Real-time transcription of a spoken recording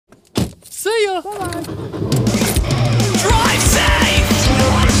ya. Bye-bye. Drive safe!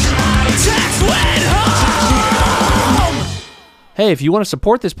 Text when home! Hey, if you want to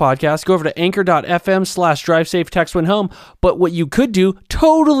support this podcast, go over to anchor.fm/drivesafetextwhenhome. But what you could do,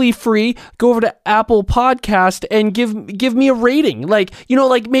 totally free, go over to Apple Podcast and give me a rating. Like,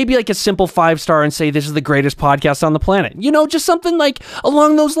 maybe like a simple 5-star and say this is the greatest podcast on the planet. Just something like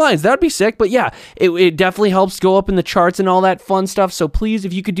along those lines. That would be sick. But yeah, it definitely helps go up in the charts and all that fun stuff. So please,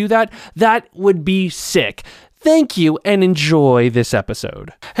 if you could do that, that would be sick. Thank you and enjoy this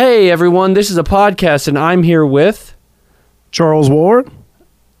episode. Hey everyone, this is a podcast and I'm here with... Charles Ward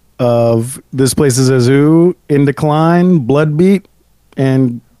of This Place is a Zoo, In Decline, Bloodbeat,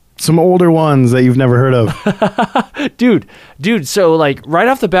 and some older ones that you've never heard of. Dude, so like right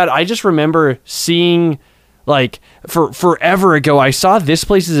off the bat, I just remember seeing like forever ago, I saw This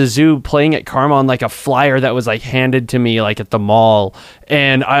Place is a Zoo playing at Karma on like a flyer that was like handed to me like at the mall.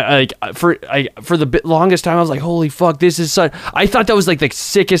 And for the longest time, I was like, holy fuck, this is such, I thought that was like the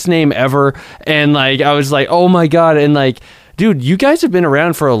sickest name ever. And like, I was like, oh my God. And like, dude, you guys have been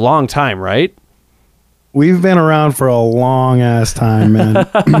around for a long time, right? We've been around for a long ass time, man.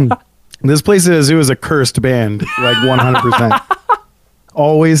 This Place is a Zoo is a cursed band, like 100%.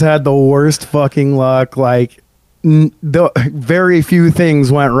 Always had the worst fucking luck. Like, very few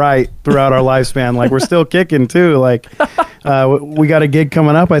things went right throughout our lifespan. Like, we're still kicking too. Like, we got a gig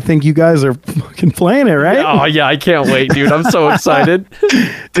coming up. I think you guys are fucking playing it, right? Oh yeah, I can't wait, dude. I'm so excited.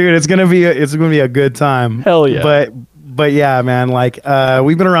 Dude, it's gonna be a good time. Hell yeah. But yeah, man, like,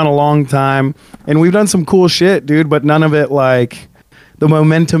 we've been around a long time and we've done some cool shit, dude, but none of it, like, the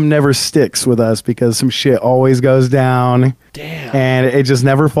momentum never sticks with us because some shit always goes down. Damn. And it just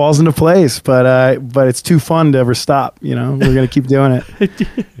never falls into place. But it's too fun to ever stop, We're going to keep doing it.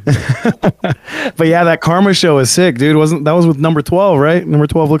 But yeah, that Karma show is sick, dude. That was with Number 12, right? Number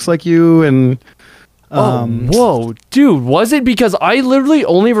 12 Looks Like You and... whoa, dude, was it? Because I literally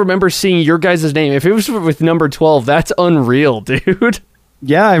only remember seeing your guys' name. If it was with Number 12, that's unreal, dude.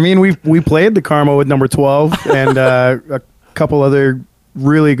 Yeah, I mean, we played the Karma with Number 12 and a couple other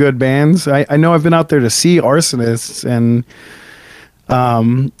really good bands. I know I've been out there to see Arsonists and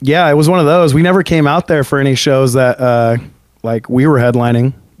yeah, it was one of those. We never came out there for any shows that like we were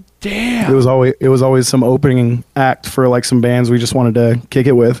headlining. Damn. It was always some opening act for like some bands we just wanted to kick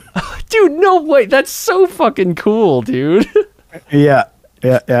it with. Dude, no way. That's so fucking cool, dude. Yeah.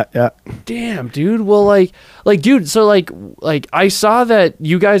 Damn, dude. Well, like, dude. So, like, I saw that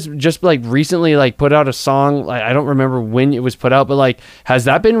you guys just like recently like put out a song. Like, I don't remember when it was put out, but like, has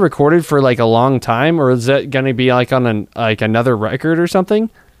that been recorded for like a long time, or is that gonna be like on another record or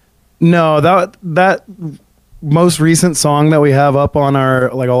something? No, that most recent song that we have up on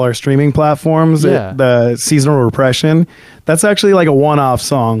our like all our streaming platforms, yeah. The Seasonal Repression. That's actually like a one-off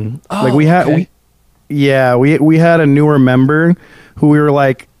song. Oh, like we had, okay. we had a newer member who we were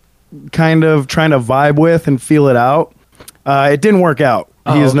like kind of trying to vibe with and feel it out. It didn't work out.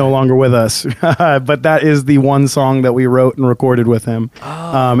 He is no longer with us. But that is the one song that we wrote and recorded with him.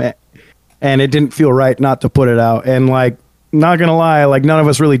 Oh. And it didn't feel right not to put it out. And like, not gonna lie, like none of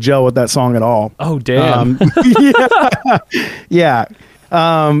us really gel with that song at all. Oh damn. Yeah.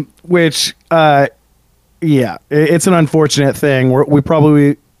 Which it's an unfortunate thing. We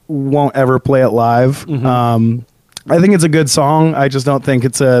probably won't ever play it live. Mm-hmm. I think it's a good song. I just don't think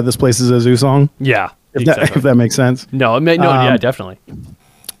it's a This Place is a Zoo song. Yeah, if that makes sense. No, yeah, definitely.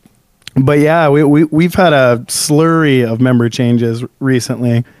 But yeah, we've had a slurry of member changes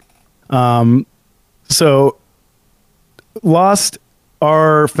recently. So lost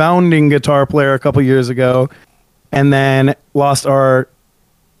our founding guitar player a couple years ago, and then lost our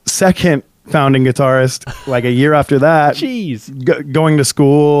second founding guitarist like a year after that. Jeez. Going to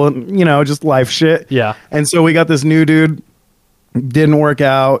school, just life shit. Yeah. And so we got this new dude. Didn't work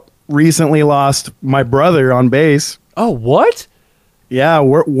out. Recently lost my brother on bass. Oh, what? Yeah,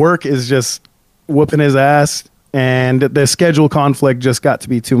 work is just whooping his ass, and the schedule conflict just got to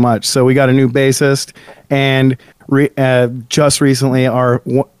be too much. So we got a new bassist, and just recently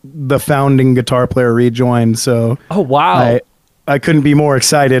the founding guitar player rejoined. So oh wow. I couldn't be more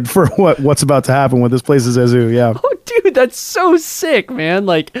excited for what's about to happen with This Place is a Zoo. Yeah. Oh, dude, that's so sick, man.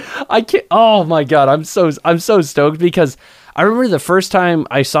 Like, I can't. Oh my God, I'm so stoked because I remember the first time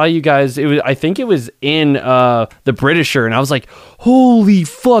I saw you guys. I think it was in the Britisher, and I was like, holy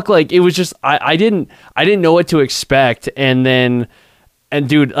fuck! Like, it was just I didn't know what to expect, and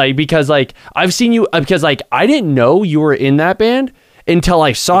dude, like because like I've seen you because like I didn't know you were in that band. until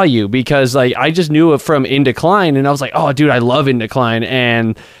I saw you, because like I just knew it from In Decline, and I was like, oh dude, I love In Decline,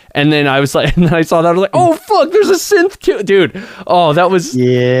 and then I was like, and then I saw that, I was like, oh fuck, there's a synth too, dude. Oh, that was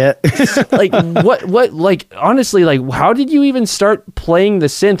Yeah. like what like honestly, like how did you even start playing the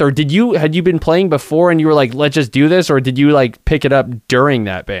synth? Or had you been playing before and you were like, let's just do this, or did you like pick it up during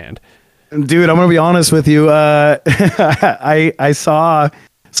that band? Dude, I'm gonna be honest with you. I saw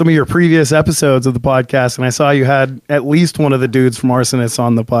some of your previous episodes of the podcast, and I saw you had at least one of the dudes from Arsonist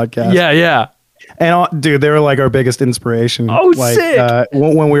on the podcast. Yeah. And dude, they were like our biggest inspiration. Oh, like, sick.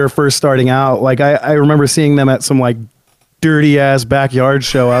 When we were first starting out, like I remember seeing them at some like dirty ass backyard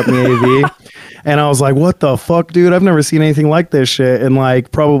show out in the AV. And I was like, what the fuck, dude? I've never seen anything like this shit. And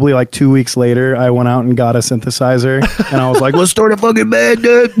like probably like 2 weeks later, I went out and got a synthesizer, and I was like, let's start a fucking band,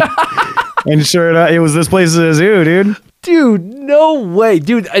 dude. And sure enough, it was This Place Is a Zoo, dude. Dude, no way,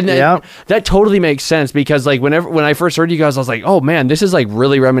 dude. And Yeah. that totally makes sense, because like when I first heard you guys, I was like, oh man, this is like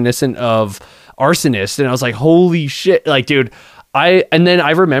really reminiscent of Arsonist. And I was like, holy shit, like, dude. And then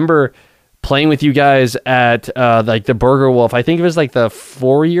I remember playing with you guys at like the Burger Wolf. I think it was like the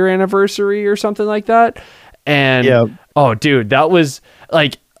 4-year anniversary or something like that. And Yeah. oh dude, that was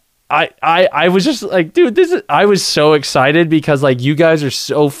like, I was just like, dude, I was so excited, because like you guys are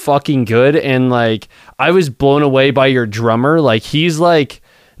so fucking good, and like I was blown away by your drummer. Like he's like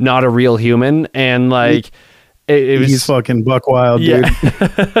not a real human, and like He's fucking buck wild, dude.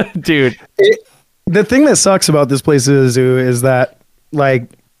 yeah. Dude. The thing that sucks about This Place Is a Zoo is that, like,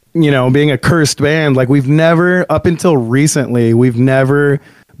 you know, being a cursed band, like we've never, up until recently, we've never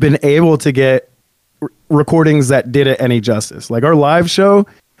been able to get recordings that did it any justice. Like our live show,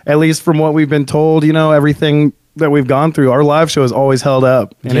 at least from what we've been told, you know, everything that we've gone through, our live show is always held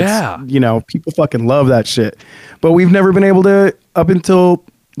up. And Yeah. it's, you know, people fucking love that shit. But we've never been able to, up until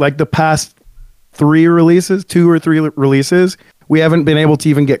like the past 2 or 3 releases, we haven't been able to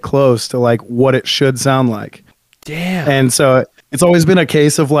even get close to like what it should sound like. Damn. And so it's always been a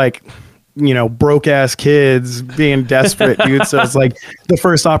case of like, you know, broke ass kids being desperate, dude. So it's like the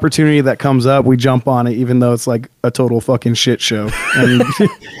first opportunity that comes up, we jump on it, even though it's like a total fucking shit show. And it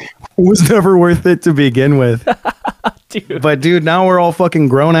was never worth it to begin with. Dude. But dude, now we're all fucking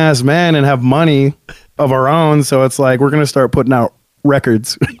grown ass men and have money of our own. So it's like, we're going to start putting out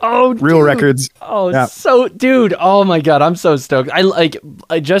records. Oh, real dude. records. Oh, Yeah. so dude, oh my God, I'm so stoked.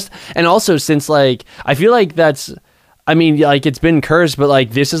 And also since like, I feel like I mean, like it's been cursed, but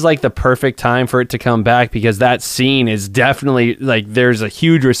like this is like the perfect time for it to come back, because that scene is definitely like, there's a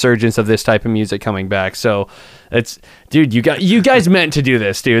huge resurgence of this type of music coming back. So it's, dude, you guys meant to do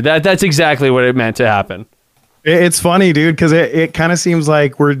this, dude. That's exactly what it meant to happen. It's funny, dude, because it kind of seems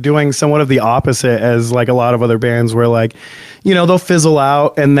like we're doing somewhat of the opposite as like a lot of other bands, where like, you know, they'll fizzle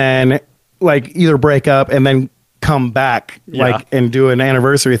out and then like either break up and then come back, like, and do an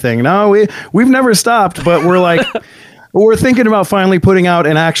anniversary thing. No, we've never stopped, but we're like, we're thinking about finally putting out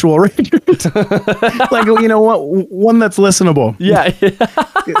an actual record, like, you know what, one that's listenable. Yeah.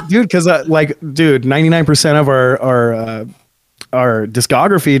 Dude, because like, dude, 99% of our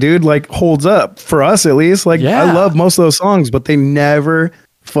discography, dude, like holds up for us, at least. Like, Yeah. I love most of those songs, but they never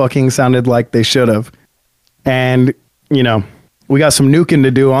fucking sounded like they should have. And, you know, we got some nuking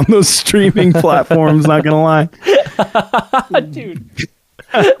to do on those streaming platforms, not gonna lie. Dude.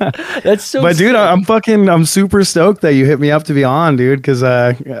 That's so But dude, sick. I'm super stoked that you hit me up to be on, dude, because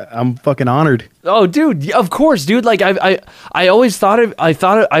I'm fucking honored. Oh, dude, of course, dude. Like I've always thought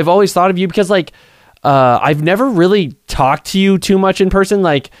of you, because like I've never really talked to you too much in person.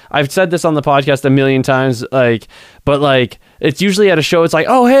 Like I've said this on the podcast a million times, like, but like it's usually at a show. It's like,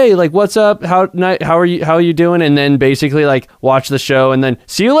 oh, hey, like, what's up? How are you doing? And then basically like watch the show and then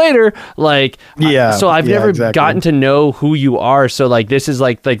see you later. Like, Yeah. So I've Yeah, never exactly. gotten to know who you are. So like, this is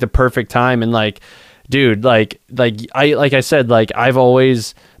like the perfect time. And like, dude, like I said, like I've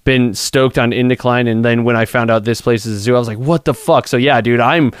always been stoked on In Decline, and then when I found out This Place Is a Zoo, I was like, what the fuck? So yeah, dude,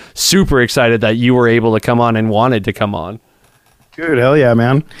 I'm super excited that you were able to come on and wanted to come on. Dude, hell yeah,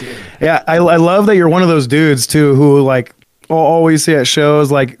 man. Yeah, I love that you're one of those dudes too who like always see at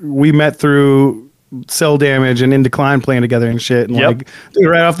shows. Like we met through Cell Damage and In Decline playing together and shit. And Yep. like, dude,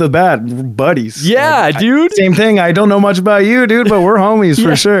 right off the bat, buddies. Yeah, Like, dude. Same thing. I don't know much about you, dude, but we're homies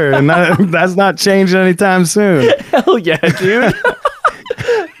for sure. And that's not changing anytime soon. Hell yeah, dude.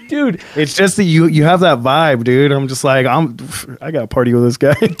 Dude, It's just that you have that vibe, dude. I'm just like, I got to party with this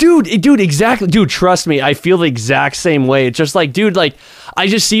guy. dude, exactly. Dude, trust me, I feel the exact same way. It's just like, dude, like I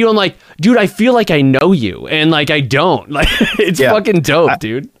just see you, I'm like, dude, I feel like I know you, and like I don't. Like it's Yeah. fucking dope,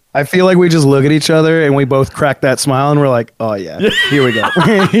 dude. I feel like we just look at each other and we both crack that smile and we're like, oh yeah, here we go.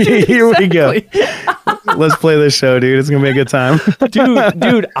 Here we go. Let's play this show, dude. It's gonna be a good time.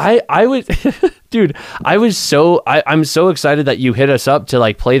 I'm so excited that you hit us up to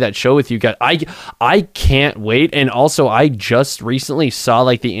like play that show with you guys. I can't wait. And also I just recently saw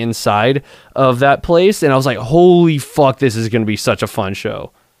like the inside of that place and I was like, holy fuck, this is gonna be such a fun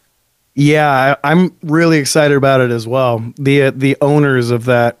show. Yeah, I'm really excited about it as well. The owners of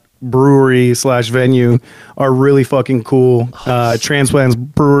that brewery / venue are really fucking cool. Transplants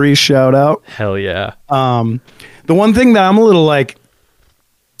Brewery, shout out. Hell yeah. The one thing that I'm a little like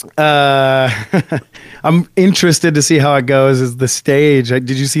I'm interested to see how it goes is the stage. Did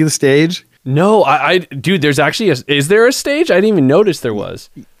you see the stage? No, dude, there's actually is there a stage? I didn't even notice there was.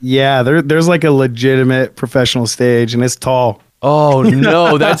 Yeah, there's like a legitimate professional stage and it's tall. Oh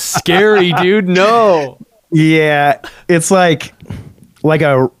no, that's scary, dude. No. Yeah, it's like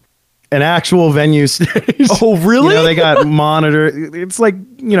an actual venue stage. Oh, really? You know, they got monitor. It's like,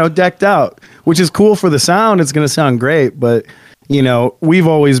 you know, decked out, which is cool for the sound. It's going to sound great, but you know, we've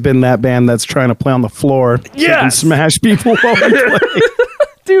always been that band that's trying to play on the floor and smash people while we play.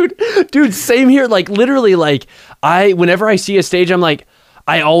 Dude, same here. Like literally, like whenever I see a stage, I'm like,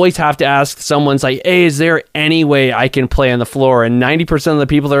 I always have to ask someone's like, hey, is there any way I can play on the floor? And 90% of the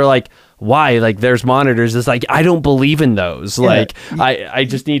people that are like, why? Like there's monitors. It's like, I don't believe in those. Yeah. Like I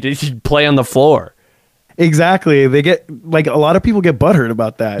just need to play on the floor. Exactly. They get like a lot of people get butthurt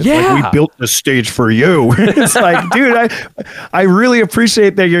about that. Yeah. Like, we built the stage for you. It's like, dude, I really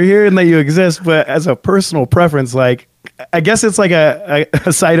appreciate that you're here and that you exist. But as a personal preference, like, I guess it's like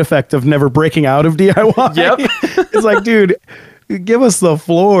a side effect of never breaking out of DIY. Yep. It's like, dude, give us the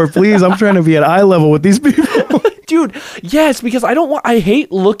floor, please. I'm trying to be at eye level with these people. Dude, yes, because I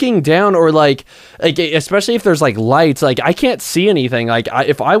hate looking down or like especially if there's like lights, like I can't see anything. Like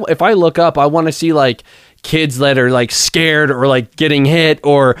if I look up, I want to see like kids that are like scared or like getting hit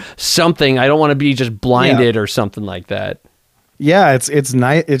or something. I don't want to be just blinded or something like that. Yeah, it's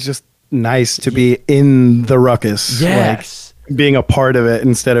nice. It's just nice to be in the ruckus. Yes. Like being a part of it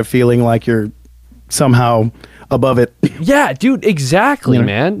instead of feeling like you're somehow above it. Yeah, dude, exactly,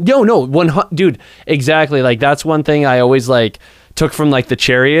 man. Dude, exactly. Like that's one thing I always like took from like the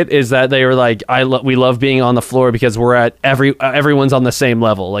Chariot is that they were like, we love being on the floor because we're at everyone's on the same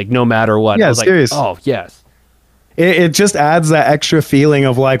level, like no matter what. Yeah, I was serious. Like, oh yes. It just adds that extra feeling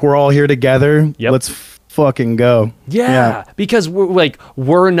of like we're all here together. Yep. Let's fucking go. Yeah, because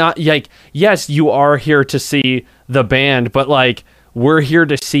we're not like, yes, you are here to see the band, but like we're here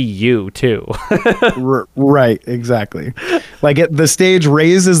to see you too. Right, exactly. Like the stage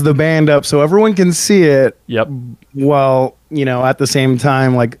raises the band up so everyone can see it. Yep. While, you know, at the same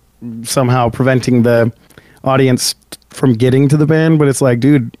time, like somehow preventing the audience from getting to the band. But it's like,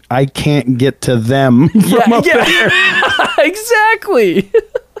 dude, I can't get to them from up there. Exactly.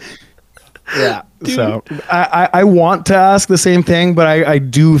 Yeah. Dude. So I want to ask the same thing, but I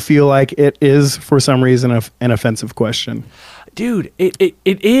do feel like it is for some reason an offensive question. Dude, it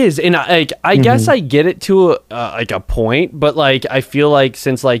is, and I guess I get it to a point, but like I feel like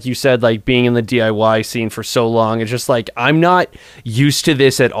since like you said, like being in the DIY scene for so long, it's just like I'm not used to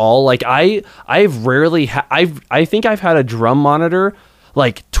this at all. Like I've rarely I think I've had a drum monitor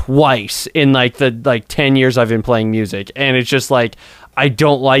like twice in like the 10 years I've been playing music, and it's just like I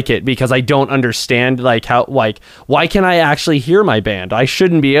don't like it because I don't understand like how, like, why can I actually hear my band? I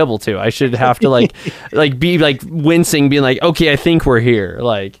shouldn't be able to. I should have to like be like wincing, being like, okay, I think we're here.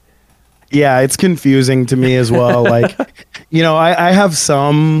 Like, yeah, it's confusing to me as well. Like, you know, I have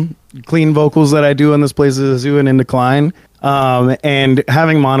some clean vocals that I do in this place at Zoo and in Decline. And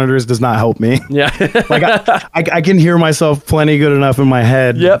having monitors does not help me. Yeah. Like I can hear myself plenty good enough in my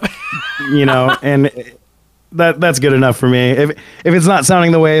head. Yep. You know, and that's good enough for me. If it's not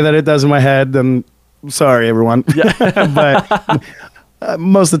sounding the way that it does in my head, then sorry, everyone. Yeah. But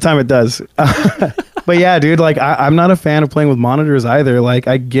most of the time it does. But yeah, dude, like I'm not a fan of playing with monitors either. Like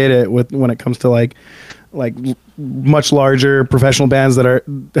I get it when it comes to like much larger professional bands that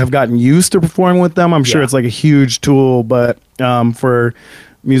have gotten used to performing with them. I'm sure it's like a huge tool, but for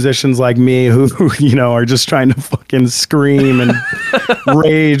musicians like me who you know are just trying to fucking scream and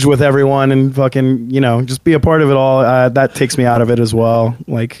rage with everyone and fucking, you know, just be a part of it all, that takes me out of it as well.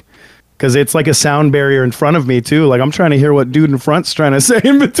 Like, because it's like a sound barrier in front of me too. Like I'm trying to hear what dude in front's trying to say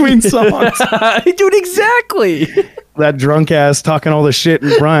in between songs. Dude, exactly. That drunk ass talking all the shit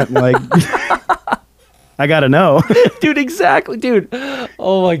in front, like I gotta know. Dude, exactly. Dude,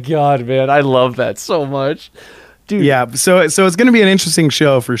 oh my god, man, I love that so much. Dude. Yeah, so it's going to be an interesting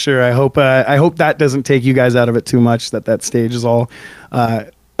show for sure. I hope that doesn't take you guys out of it too much. That stage is all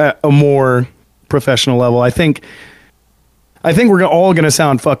a more professional level. I think I think we're all gonna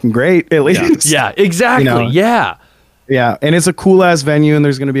sound fucking great at least. Yeah, exactly. You know? Yeah. Yeah, and it's a cool ass venue, and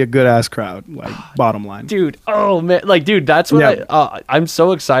there's gonna be a good ass crowd. Like, bottom line, Dude, oh man, like, dude, that's what I'm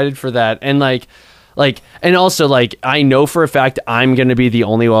so excited for that. And like, and also, like, I know for a fact I'm gonna be the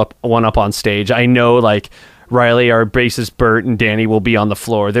only one up on stage. I know, like, Riley, our bassist Bert, and Danny will be on the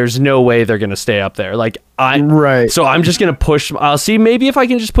floor. There's no way they're gonna stay up there. Like, so I'm just gonna push. I'll see maybe if I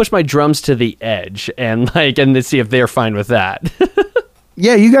can just push my drums to the edge and then see if they're fine with that.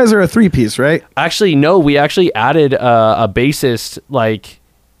 Yeah, you guys are a 3-piece, right? Actually, no, we actually added a bassist like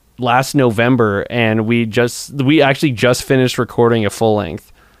last November, and we actually just finished recording a full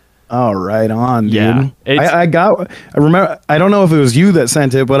length. Oh, right on, dude. Yeah, I remember, I don't know if it was you that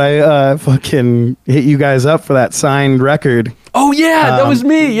sent it, but I fucking hit you guys up for that signed record. Oh yeah, that was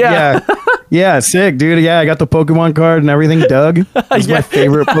me. Yeah. Yeah, sick, dude. Yeah, I got the Pokemon card and everything. Doug, that's my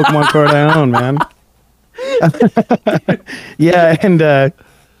favorite Pokemon card I own, man. Yeah, and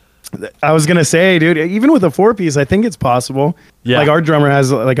I was gonna say, dude, even with a 4-piece, I think it's possible. Yeah, like our drummer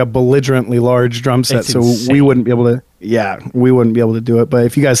has like a belligerently large drum set, it's so insane. we wouldn't be able to. Yeah, we wouldn't be able to do it. But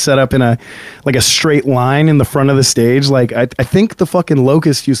if you guys set up in a straight line in the front of the stage, like I think the fucking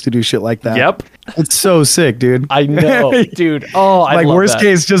Locust used to do shit like that. Yep, it's so sick, dude. I know, dude. Oh, I like love worst that.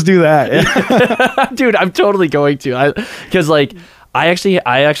 case, just do that. Dude, I'm totally going to. Because like. I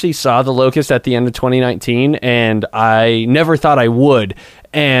actually saw the Locust at the end of 2019, and I never thought I would.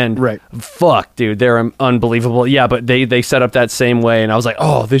 And fuck, dude, they're unbelievable. Yeah, but they set up that same way, and I was like,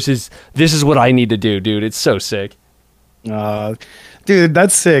 oh, this is what I need to do, dude. It's so sick. Dude,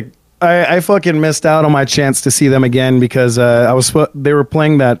 that's sick. I fucking missed out on my chance to see them again because they were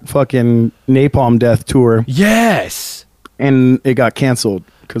playing that fucking Napalm Death tour. Yes, and it got canceled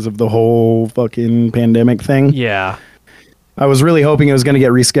because of the whole fucking pandemic thing. Yeah. I was really hoping it was going to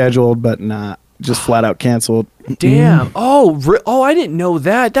get rescheduled, but nah, just flat out canceled. Damn. Oh, I didn't know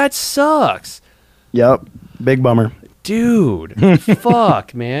that. That sucks. Yep. Big bummer. Dude.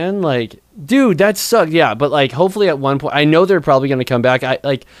 Fuck, man. Like, dude, that sucked. Yeah, but like hopefully at one point, I know they're probably going to come back.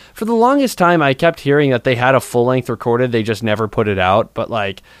 For the longest time, I kept hearing that they had a full length recorded. They just never put it out. But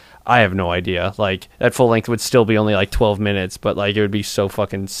like, I have no idea. Like, that full length would still be only like 12 minutes, but like, it would be so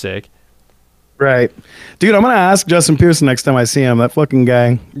fucking sick. Right. Dude, I'm going to ask Justin Pearson next time I see him. That fucking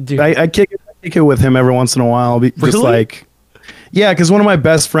guy. Dude. I kick it with him every once in a while. Just really? like, yeah, because one of my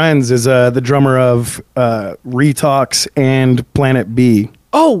best friends is the drummer of Retox and Planet B.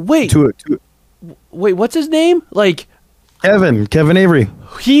 Oh, wait. Wait, what's his name? Like, Kevin Avery.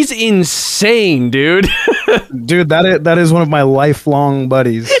 He's insane, dude. Dude, that is one of my lifelong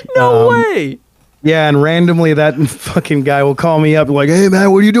buddies. No way. Yeah, and randomly that fucking guy will call me up like, hey,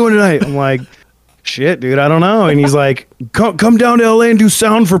 man, what are you doing tonight? I'm like, shit, dude, I don't know. And he's like, come down to LA and do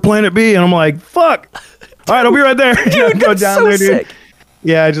sound for Planet B. And I'm like, fuck. All right, I'll be right there. Dude, go down so there, dude. Sick.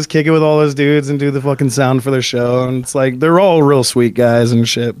 Yeah, I just kick it with all those dudes and do the fucking sound for their show. And it's like, they're all real sweet guys and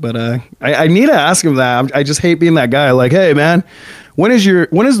shit. But I need to ask him that. I just hate being that guy. Like, hey, man, when is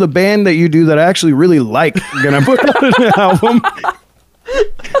the band that you do that I actually really like gonna put out an album?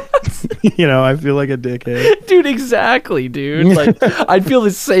 You know, I feel like a dickhead. Dude, exactly, dude. Like, I'd feel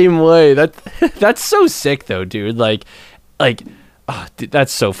the same way. That's so sick, though, dude. Like, dude,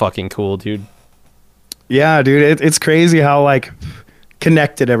 that's so fucking cool, dude. Yeah, dude, it's crazy how, like,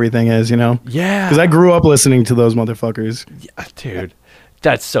 connected everything is, you know? Yeah. Because I grew up listening to those motherfuckers. Yeah, dude,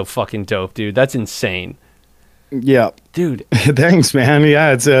 that's so fucking dope, dude. That's insane. Yeah. Dude. Thanks, man.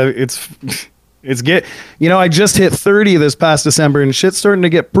 Yeah, it's you know, I just hit 30 this past December and shit's starting to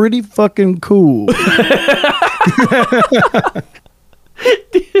get pretty fucking cool.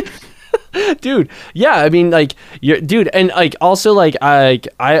 Dude, yeah, I mean, like, dude, and like, also, like, I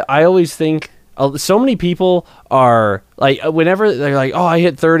always think so many people are like, whenever they're like, oh, I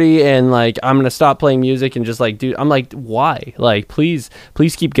hit 30 and like, I'm gonna stop playing music and just like, dude, I'm like, why? Like, please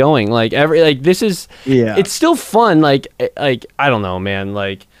keep going. Like, this is, it's still fun. Like, I don't know, man.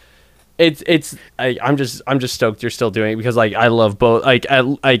 Like, I'm just stoked you're still doing it because like I love both.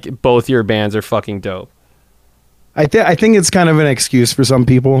 Like both your bands are fucking dope. I think it's kind of an excuse for some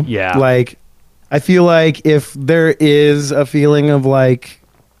people. Yeah. Like, I feel like if there is a feeling of like,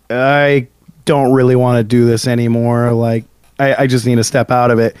 I don't really want to do this anymore, like I just need to step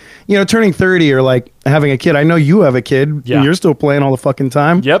out of it. You know, turning 30 or like having a kid. I know you have a kid. Yeah. And you're still playing all the fucking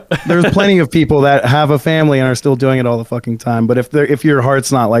time. Yep. There's plenty of people that have a family and are still doing it all the fucking time. But if your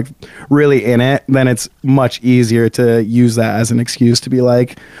heart's not like really in it, then it's much easier to use that as an excuse to be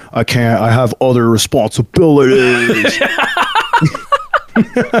like, I have other responsibilities.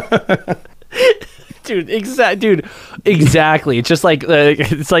 Dude, exactly. It's just like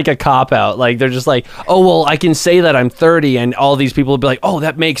it's like a cop out. Like they're just like, oh well, I can say that I'm 30, and all these people will be like, oh,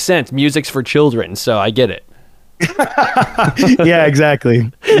 that makes sense. Music's for children, so I get it. Yeah,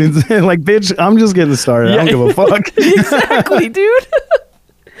 exactly. It's like, bitch, I'm just getting started. I don't give a fuck. Exactly, dude.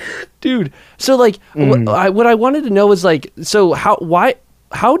 Dude, so like, what I wanted to know is like, so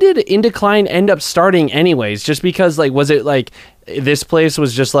how did Indecline end up starting anyways? Just because like, was it like this place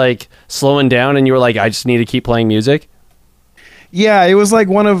was just like slowing down and you were like, I just need to keep playing music? Yeah, it was like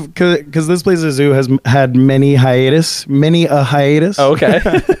one of, because this place, the zoo, has had many a hiatus. Oh, okay.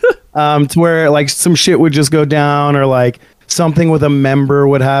 To where like some shit would just go down, or like something with a member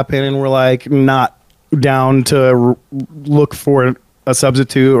would happen, and we're like not down to look for a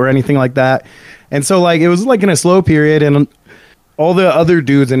substitute or anything like that. And so like it was like in a slow period, and all the other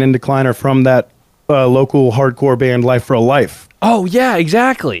dudes in Indecline are from that local hardcore band Life for a Life. Oh yeah,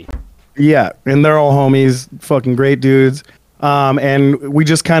 exactly. Yeah, and they're all homies, fucking great dudes. And we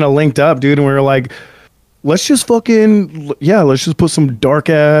just kind of linked up, dude, and we were like, let's just put some dark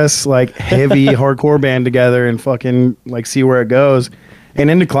ass, like heavy hardcore band together and fucking like see where it goes.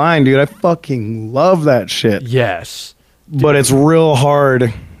 And Indecline, dude, I fucking love that shit. Yes. Dude. But it's real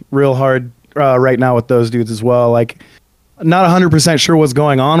hard right now with those dudes as well. Like, not 100% sure what's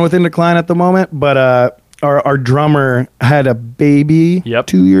going on with Indecline at the moment, but our drummer had a baby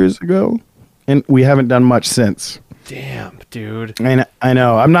 2 years ago, and we haven't done much since. Damn, dude. I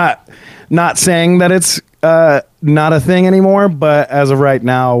know. I'm not saying that it's not a thing anymore, but as of right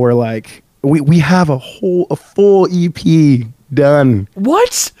now, we're like, we have a full EP done.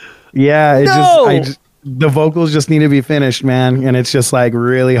 What? Yeah, the vocals just need to be finished, man, and it's just like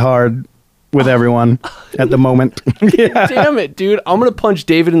really hard with everyone at the moment. Yeah. Damn it, dude. I'm going to punch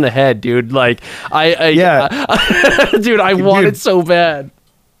David in the head, dude. Like, dude, I want it so bad.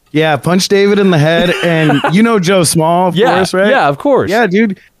 Yeah, punch David in the head. And you know Joe Small, of course, right? Yeah, of course. Yeah,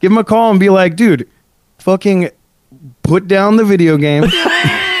 dude. Give him a call and be like, dude, fucking put down the video game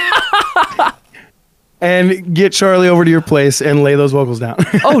and get Charlie over to your place and lay those vocals down.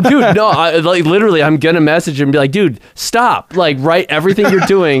 Oh, dude, no, literally, I'm going to message him and be like, dude, stop. Like, write everything you're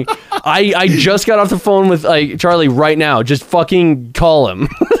doing. I just got off the phone with like Charlie right now. Just fucking call him.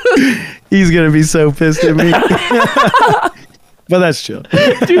 He's going to be so pissed at me. But that's chill.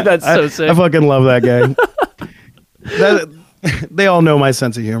 Dude, that's so sick. I fucking love that guy. They all know my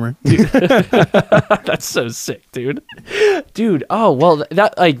sense of humor. That's so sick, dude. Dude, oh well,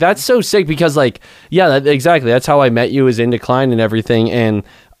 that's so sick because like, yeah, exactly. That's how I met you, is Indecline and everything. And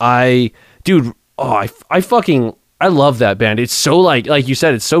I love that band. It's so like you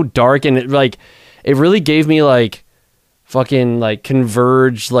said, it's so dark, and it really gave me like fucking like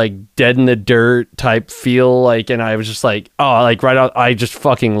Converge, like Dead in the Dirt type feel. Like, and I was just like, oh, like right out. I just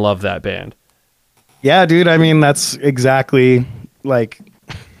fucking love that band. Yeah, dude. I mean, that's exactly like,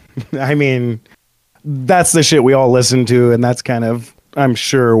 I mean, that's the shit we all listen to. And that's kind of, I'm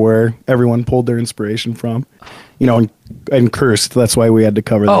sure, where everyone pulled their inspiration from, you know, and Cursed. That's why we had to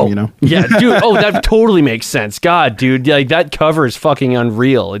cover them, you know? Yeah, dude. Oh, that totally makes sense. God, dude. Like, that cover is fucking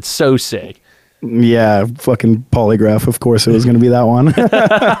unreal. It's so sick. Yeah, fucking Polygraph. Of course it was going to be that one.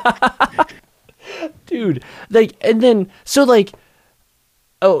 Dude, like, and then, so like,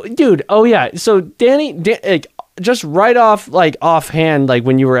 oh, dude. Oh, yeah. So Danny, like, just right off, like, offhand, like,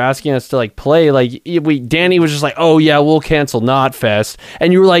 when you were asking us to, like, play, like, Danny was just like, oh, yeah, we'll cancel Knotfest.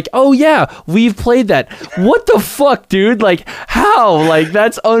 And you were like, oh, yeah, we've played that. What the fuck, dude? Like, how? Like,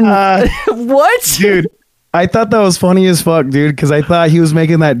 that's what? Dude, I thought that was funny as fuck, dude, because I thought he was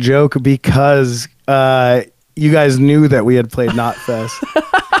making that joke because you guys knew that we had played Knotfest.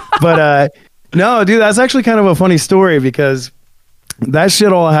 But, no, dude, that's actually kind of a funny story because that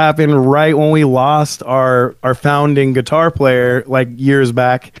shit all happened right when we lost our founding guitar player, like years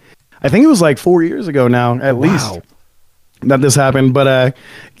back. I think it was like 4 years ago now, at least, that this happened. But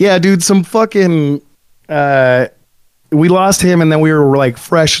yeah, dude, some fucking we lost him, and then we were like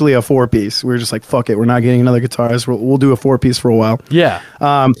freshly a 4-piece. We were just like, fuck it, we're not getting another guitarist. We'll do a 4-piece for a while. Yeah.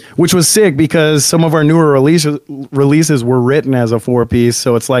 Which was sick because some of our newer releases were written as a 4-piece,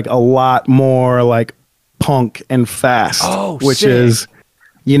 so it's like a lot more like punk and fast, which sick. Is,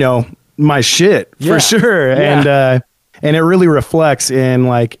 you know, my shit for sure. Yeah. And it really reflects in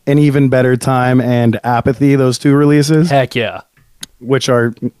like An Even Better Time and Apathy, those two releases. Heck yeah. Which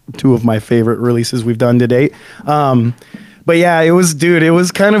are two of my favorite releases we've done to date. But yeah, it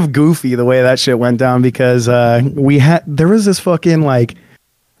was kind of goofy the way that shit went down because there was this fucking like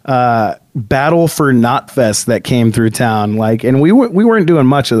battle for Knotfest that came through town, like, and we weren't doing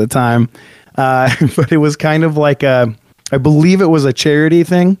much at the time. But it was kind of like I believe it was a charity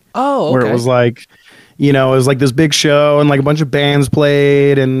thing. Oh, okay. Where it was like, You know, it was like this big show and like a bunch of bands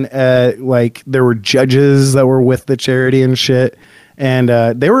played and like there were judges that were with the charity and shit. And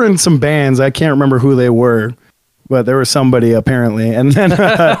they were in some bands. I can't remember who they were, but there was somebody apparently. And then,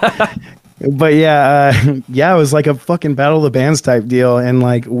 but yeah, it was like a fucking Battle of the Bands type deal. And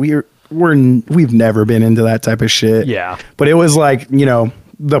like we've never been into that type of shit. Yeah. But it was like, you know,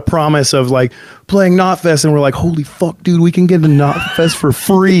 the promise of like playing Knotfest, and we're like, holy fuck, dude, we can get a Knotfest for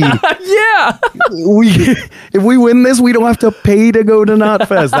free. Yeah. If we win this, we don't have to pay to go to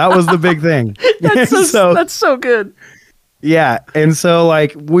Knotfest. That was the big thing. That's so good. Yeah. And so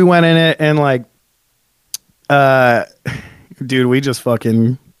like we went in it and like, dude, we just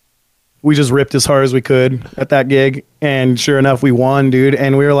ripped as hard as we could at that gig. And sure enough, we won, dude.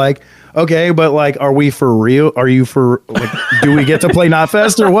 And we were like, okay, but like, are we for real? Are you for like, do we get to play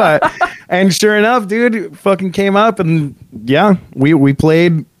Knotfest or what? And sure enough, dude, fucking came up and yeah, we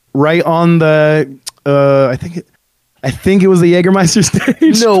played right on the, I think it was the Jägermeister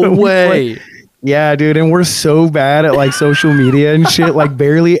stage. No way. Yeah, dude. And we're so bad at like social media and shit. Like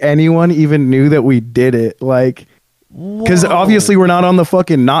barely anyone even knew that we did it. Like, because obviously we're not on the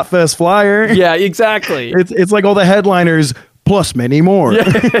fucking Knotfest flyer. Yeah, exactly. It's like all the headliners plus many more.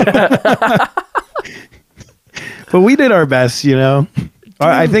 Yeah. But we did our best, you know.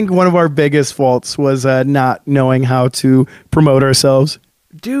 I think one of our biggest faults was not knowing how to promote ourselves.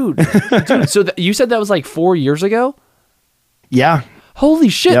 Dude. So you said that was like 4 years ago? Yeah. Holy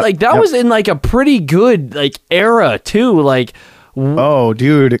shit. Yep, like that was in like a pretty good like era too. Like, oh,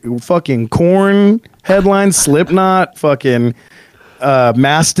 dude, fucking Korn headline, Slipknot, fucking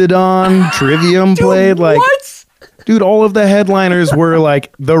Mastodon, Trivium played. Like, what? Dude, all of the headliners were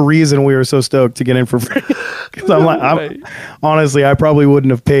like the reason we were so stoked to get in for free. Because honestly, I probably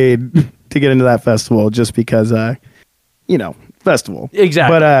wouldn't have paid to get into that festival just because, you know, festival.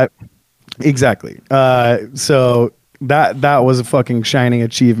 Exactly. But exactly. So that was a fucking shining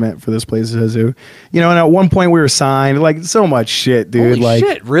achievement for this place, Zoo. You know, and at one point we were signed, like so much shit, dude. Holy like,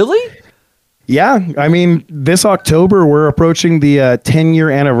 shit, really? Yeah, I mean, this October we're approaching the 10-year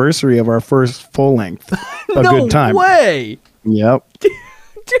anniversary of our first full length. A No good time. way. Yep. Dude,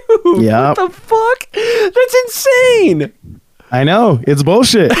 Yep. what the fuck? That's insane. I know, it's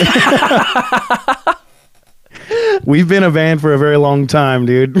bullshit. We've been a band for a very long time,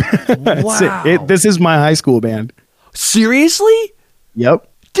 dude. Wow. This is my high school band. Seriously? Yep.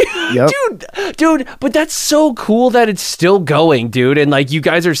 Yep. Dude, but that's so cool that it's still going, dude, and like you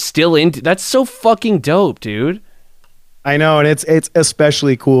guys are still into. That's so fucking dope, dude. I know, and it's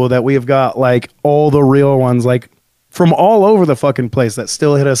especially cool that we've got like all the real ones, like from all over the fucking place that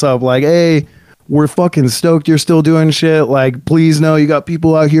still hit us up, like, hey, we're fucking stoked you're still doing shit. Like, please know you got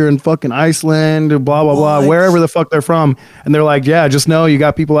people out here in fucking Iceland, blah blah blah, wherever the fuck they're from, and they're like, yeah, just know you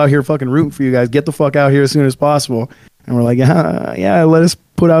got people out here fucking rooting for you guys. Get the fuck out here as soon as possible. And we're like, yeah, let us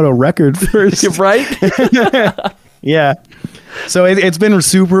put out a record first. Right? Yeah. So it's been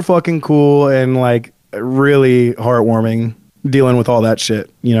super fucking cool and like really heartwarming dealing with all that shit,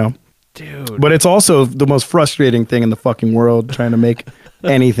 you know? Dude. But it's also the most frustrating thing in the fucking world, trying to make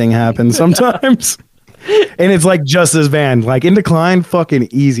anything happen sometimes. And it's like just this band, like In Decline, fucking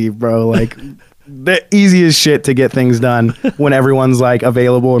easy, bro. Like the easiest shit to get things done when everyone's like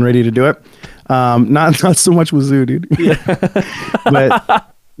available and ready to do it. Not so much with Zoo, dude. Yeah.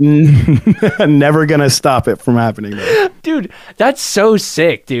 But never gonna stop it from happening, though. Dude, that's so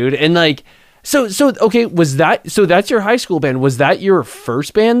sick, dude. And like, so okay, that's your high school band? Was that your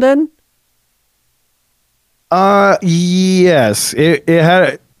first band then? Yes. It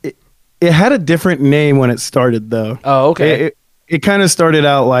had a different name when it started, though. Oh, okay. It kind of started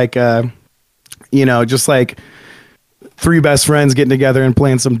out like, you know, just like three best friends getting together and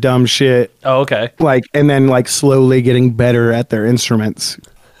playing some dumb shit. Oh, okay. Like, and then like slowly getting better at their instruments,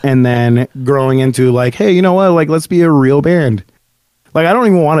 and then growing into like, hey, you know what? Like, let's be a real band. Like, I don't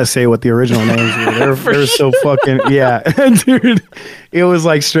even want to say what the original names were. They're so fucking yeah, dude. It was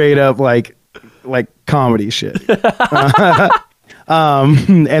like straight up like comedy shit.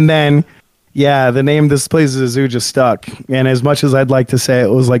 And then yeah, the name This Place Is a Zoo just stuck. And as much as I'd like to say it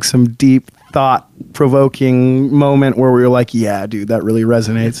was like some deep thought-provoking moment where we were like, yeah, dude, that really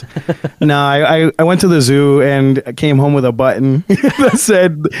resonates. No, I went to the zoo and came home with a button that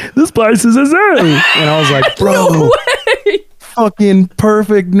said, This Place Is a Zoo. And I was like, bro, No way! fucking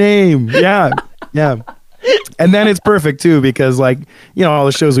perfect name. Yeah. And then it's perfect too, because like, you know, all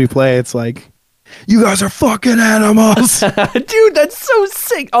the shows we play, it's like, you guys are fucking animals. Dude, that's so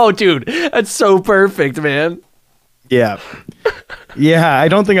sick. Oh, dude, that's so perfect, man. Yeah. I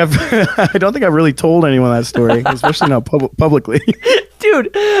don't think I've really told anyone that story, especially not publicly. Dude,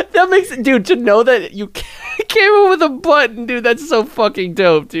 Dude, that makes it, dude, to know that you came up with a button, dude, that's so fucking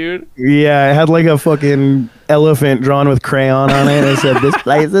dope, dude. Yeah, it had like a fucking elephant drawn with crayon on it. It said, "This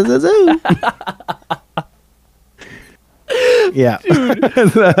place is a zoo." Yeah.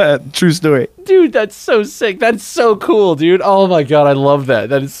 True story. Dude, that's so sick. That's so cool, dude. Oh my God, I love that.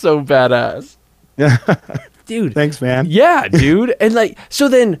 That is so badass. Dude. Thanks, man. Yeah, dude. And like, so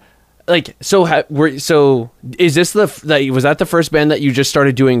then, like, so is this was that the first band that you just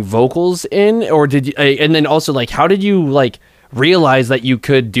started doing vocals in, or did you, and then also like, how did you like realize that you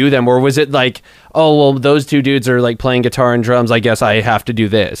could do them, or was it like, oh well, those two dudes are like playing guitar and drums, I guess I have to do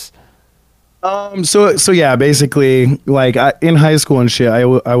this? So yeah, basically, like in high school and shit,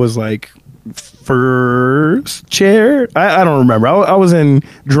 I was like first chair. I don't remember. I was in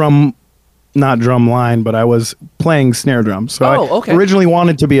not drum line, but I was playing snare drums. So okay. I originally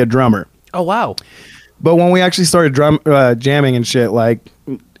wanted to be a drummer. Oh wow. But when we actually started jamming and shit, like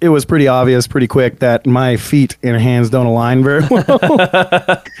it was pretty obvious pretty quick that my feet and hands don't align very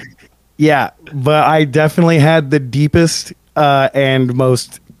well. Yeah, but I definitely had the deepest and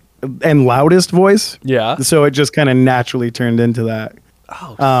most and loudest voice. Yeah. So it just kind of naturally turned into that.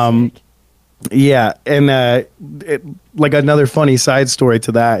 Oh, sick. Yeah, and like another funny side story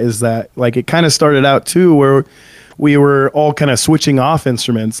to that is that like it kind of started out too where we were all kind of switching off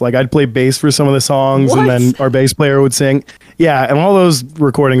instruments. Like I'd play bass for some of the songs, and then our bass player would sing. Yeah, and all those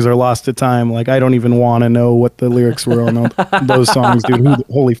recordings are lost to time. Like I don't even want to know what the lyrics were on those songs, dude.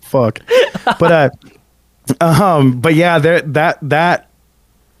 Holy fuck. But yeah, that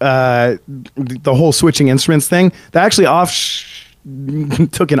the whole switching instruments thing, that actually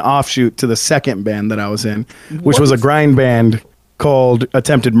took an offshoot to the second band that I was in, which was a grind band called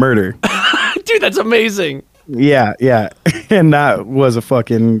Attempted Murder. Dude, that's amazing. Yeah. And that was a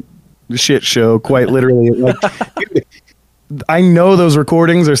fucking shit show, quite literally. Like, dude, I know those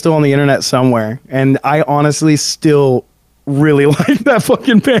recordings are still on the internet somewhere, and I honestly still really like that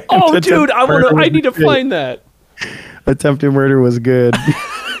fucking band. Oh, dude, I need to find that. Attempted Murder was good.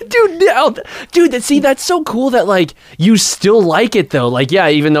 Dude, see, that's so cool that like you still like it though. Like, yeah,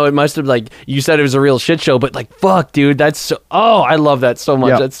 even though it must have, like you said, it was a real shit show, but like, fuck, dude, that's so. Oh, I love that so much.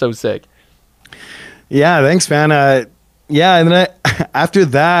 Yep. That's so sick. Yeah, thanks, man. Yeah, and then after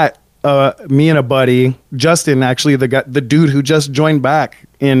that, me and a buddy, Justin, actually the dude who just joined back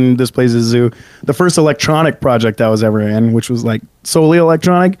in This Place Is a Zoo, the first electronic project I was ever in, which was like solely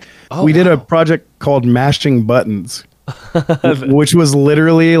electronic. We did a project called Mashing Buttons. Which was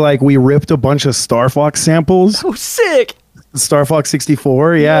literally like we ripped a bunch of Star Fox samples. Oh, sick. Star Fox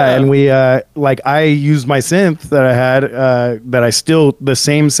 64, yeah. And we like I used my synth that I had that I still the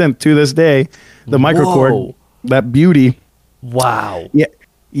same synth to this day, the microchord, that beauty. Wow.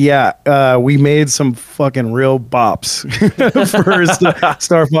 Yeah, we made some fucking real bops for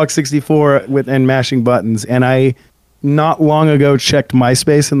Star Fox 64 and Mashing Buttons, and I not long ago checked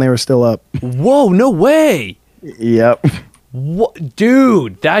MySpace and they were still up. Whoa, no way. Yep. What,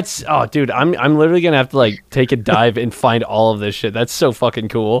 dude? That's dude. I'm literally gonna have to like take a dive and find all of this shit. That's so fucking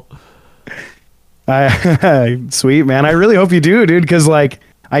cool. Sweet, man. I really hope you do, dude. Because like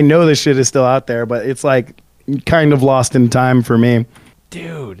I know this shit is still out there, but it's like kind of lost in time for me.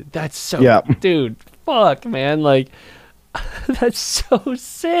 Dude, that's so. Dude, fuck, man. Like. That's so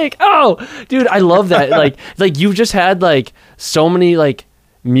sick. Oh, dude, I love that. like you just had like so many like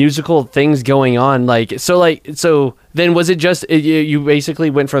musical things going on, so then was it just you basically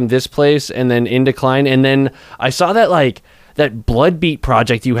went from This Place and then In Decline, and then I saw that like that Bloodbeat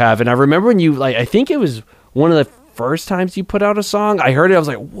project you have, and I remember when you like I think it was one of the first times you put out a song, I heard it, I was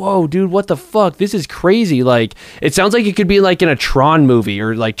like, whoa, dude, what the fuck, this is crazy. Like it sounds like it could be like in a Tron movie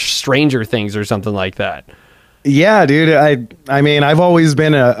or like Stranger Things or something like that. Yeah, dude. I mean, I've always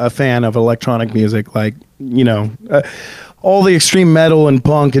been a fan of electronic music, like, you know, all the extreme metal and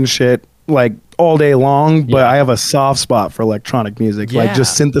punk and shit, like all day long. But I have a soft spot for electronic music, like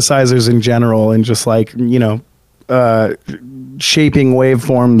just synthesizers in general, and just like, you know, shaping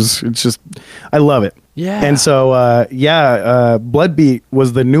waveforms. It's just, I love it. Yeah. And so, Bloodbeat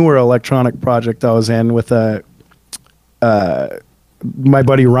was the newer electronic project I was in with my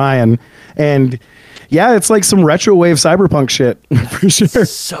buddy Ryan, and yeah, it's like some retro wave cyberpunk shit for sure.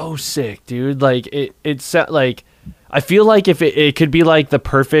 So sick, dude. Like it's like I feel like if it could be like the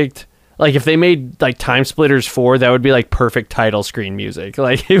perfect, like if they made like Time Splitters 4, that would be like perfect title screen music.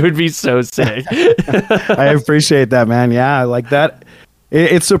 Like it would be so sick. I appreciate that, man. Yeah, like that.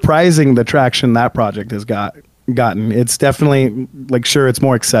 It's surprising the traction that project has gotten. It's definitely like, sure, it's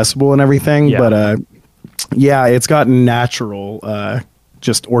more accessible and everything, but yeah, it's gotten natural,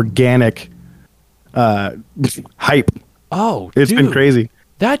 just organic hype Oh, It's been crazy.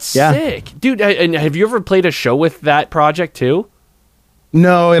 That's Yeah. sick, dude. And have you ever played a show with that project too?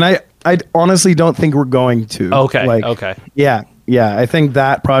 No, and I honestly don't think we're going to. Okay, Like, okay. Yeah, yeah. I think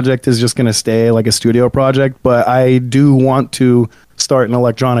that project is just going to stay like a studio project, but I do want to start an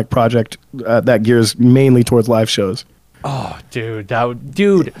electronic project that gears mainly towards live shows. Oh, dude, that would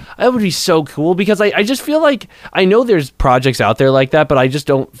be so cool because I just feel like I know there's projects out there like that, but I just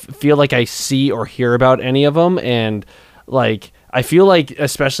don't feel like I see or hear about any of them. And like, I feel like,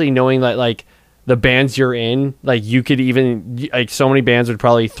 especially knowing that like the bands you're in, like you could even like so many bands would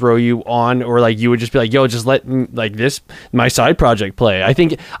probably throw you on, or like you would just be like, yo, just let like this my side project play. I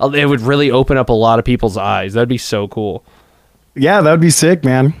think it would really open up a lot of people's eyes. That'd be so cool. Yeah, that would be sick,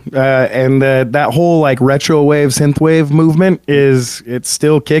 man. And that whole like retro wave, synth wave movement it's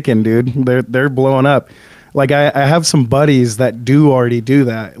still kicking, dude. They're blowing up. Like I have some buddies that do already do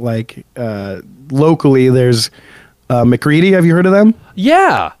that. Like locally, there's McCready. Have you heard of them?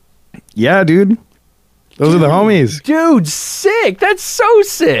 Yeah. Yeah, dude. Those are the homies. Dude, sick. That's so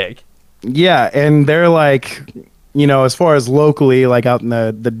sick. Yeah, and they're like, you know, as far as locally, like out in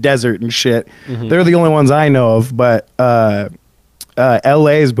the desert and shit, they're the only ones I know of. But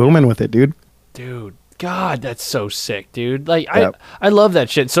LA is booming with it, dude. Dude, God, that's so sick, dude. Like, I love that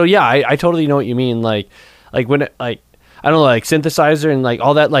shit. So yeah, I totally know what you mean. Like when it, like, I don't know, like synthesizer and like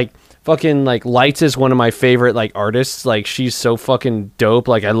all that, like fucking like Lights is one of my favorite like artists. Like she's so fucking dope.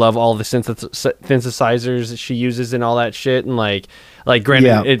 Like I love all the synthesizers she uses and all that shit. And like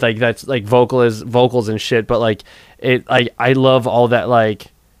granted, it like that's like vocals and shit. But like it, like I love all that. Like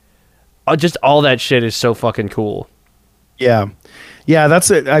just all that shit is so fucking cool. Yeah. Yeah, that's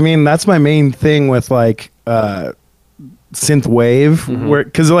it. I mean, that's my main thing with like synth wave, where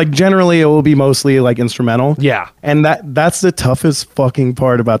because like generally it will be mostly like instrumental. Yeah, and that's the toughest fucking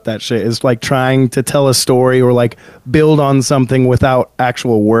part about that shit is like trying to tell a story or like build on something without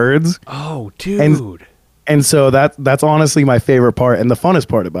actual words. Oh, dude. And so that's honestly my favorite part, and the funnest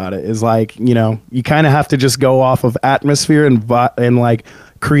part about it is like, you know, you kind of have to just go off of atmosphere and like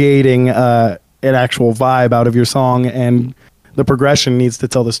creating an actual vibe out of your song, and the progression needs to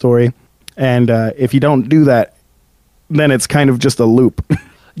tell the story. And if you don't do that, then it's kind of just a loop.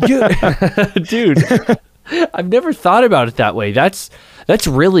 Dude, I've never thought about it that way. That's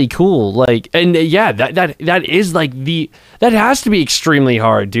really cool. Like, and yeah, that is like that has to be extremely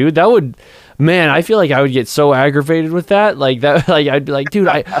hard, dude. That would, man, I feel like I would get so aggravated with that. Like that, like I'd be like, dude,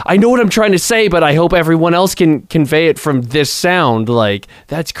 I know what I'm trying to say, but I hope everyone else can convey it from this sound. Like,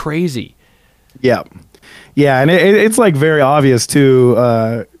 that's crazy. Yeah. Yeah, and it's like very obvious too.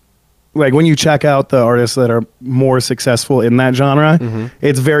 Like when you check out the artists that are more successful in that genre,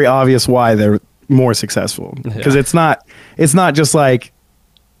 it's very obvious why they're more successful. Because it's not just like,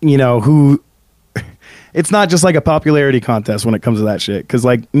 you know, it's not just like a popularity contest when it comes to that shit. Because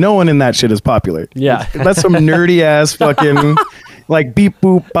like no one in that shit is popular. Yeah, that's some nerdy ass fucking like beep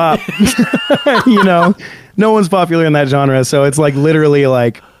boop bop. You know, no one's popular in that genre. So it's like literally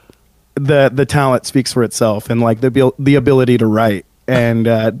like the talent speaks for itself, and like the ability to write. And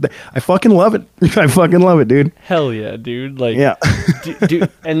I fucking love it. I fucking love it, dude. Hell yeah, dude. Like, yeah. Dude.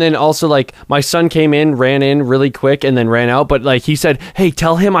 And then also like my son came in, ran in really quick and then ran out. But like he said, hey,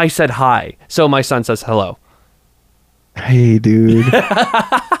 tell him I said hi. So my son says hello. Hey, dude.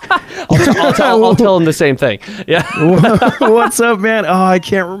 I'll tell him the same thing. Yeah. What's up, man? Oh, I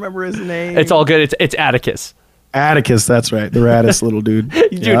can't remember his name. It's all good. It's Atticus. Atticus, that's right. The raddest little dude.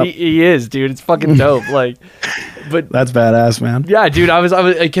 Dude, yep. he is, dude. It's fucking dope. Like, but that's badass, man. Yeah, dude. I was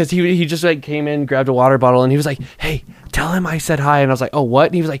because he just like came in, grabbed a water bottle, and he was like, "Hey, tell him I said hi." And I was like, "Oh, what?"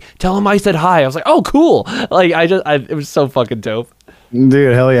 And he was like, "Tell him I said hi." I was like, "Oh, cool." Like, it was so fucking dope.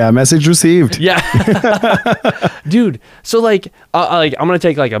 Dude, hell yeah. Message received. Yeah. Dude, so like I'm gonna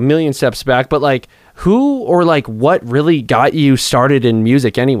take like a million steps back, but like who or like what really got you started in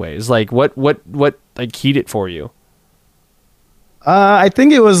music anyways? Like what like keyed it for you? I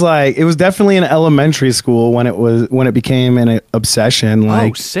think it was definitely in elementary school when it became an obsession.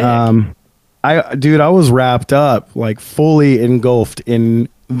 Like, sick. I was wrapped up, like fully engulfed in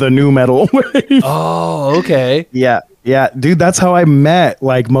the new metal wave. Oh, okay. Yeah, dude, that's how I met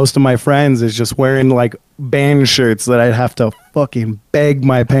like most of my friends, is just wearing like band shirts that I'd have to fucking beg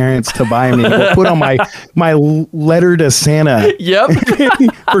my parents to buy me or put on my letter to Santa. Yep.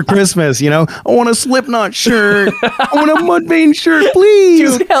 For Christmas, you know. I want a Slipknot shirt. I want a Mudvayne shirt,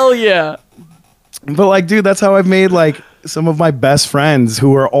 please. Dude, hell yeah. But like, dude, that's how I've made like some of my best friends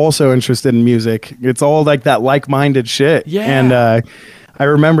who are also interested in music. It's all like that like-minded shit. Yeah. And I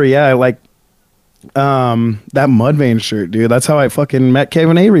remember, like That Mudvayne shirt, dude. That's how I fucking met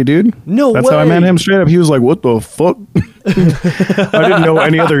Kevin Avery, dude. No That's way. how I met him straight up. He was like, "What the fuck?" I didn't know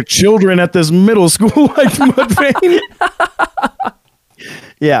any other children at this middle school like Mudvayne.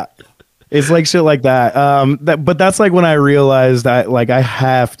 Yeah, it's like shit like that. But that's like when I realized that like I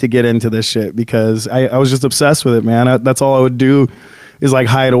have to get into this shit because I was just obsessed with it, man. That's all I would do is like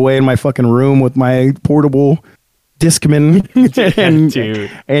hide away in my fucking room with my portable Discman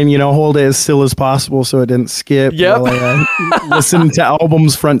and you know, hold it as still as possible so it didn't skip. Yep. While I listen to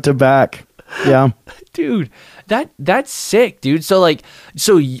albums front to back. Yeah, dude, that's sick, dude. So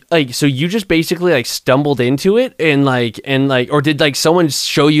you just basically like stumbled into it and or did like someone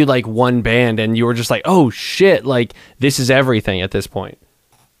show you like one band and you were just like, oh shit, like this is everything at this point?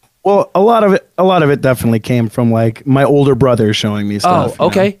 well, a lot of it definitely came from like my older brother showing me stuff. Oh,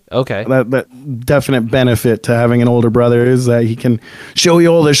 okay, okay. That definite benefit to having an older brother is that he can show you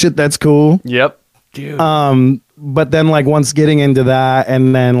all the shit that's cool. Yep, dude. But then like once getting into that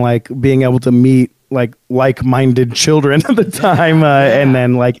and then like being able to meet like-minded children at the time and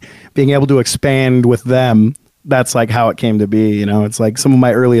then like being able to expand with them, that's like how it came to be. You know, it's like some of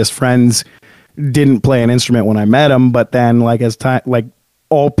my earliest friends didn't play an instrument when I met them, but then like as time like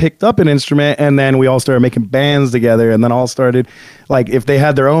all picked up an instrument and then we all started making bands together and then all started like if they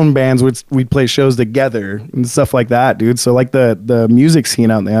had their own bands we'd play shows together and stuff like that, dude. So like the music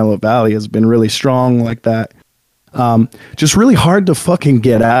scene out in the Antelope Valley has been really strong like that. Just really hard to fucking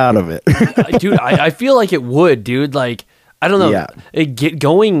get out of it. Dude, I feel like it would, dude. Like, I don't know. Yeah.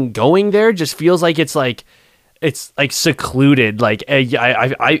 Going there just feels like it's like secluded. Like,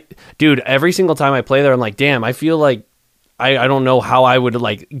 I dude, every single time I play there, I'm like, damn, I feel like I don't know how I would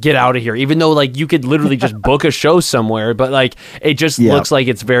like get out of here, even though like you could literally just book a show somewhere, but like it just looks like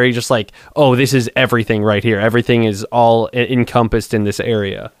it's very just like, oh, this is everything right here. Everything is all encompassed in this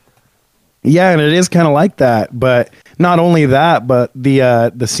area. Yeah, and it is kind of like that, but not only that, but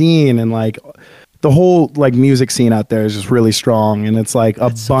the scene and like the whole like music scene out there is just really strong, and it's like a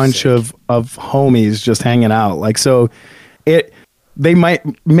bunch of homies just hanging out. Like so, they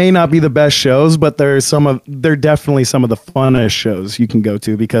may not be the best shows, but they're definitely some of the funnest shows you can go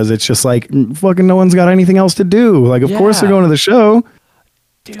to because it's just like fucking no one's got anything else to do. Like of course they're going to the show.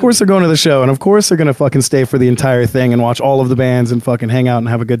 Dude. Of course they're going to the show, and of course they're gonna fucking stay for the entire thing and watch all of the bands and fucking hang out and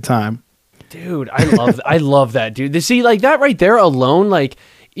have a good time. Dude, I love that, dude. See, like that right there alone, like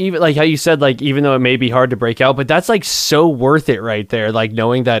even like how you said, like even though it may be hard to break out, but that's like so worth it right there. Like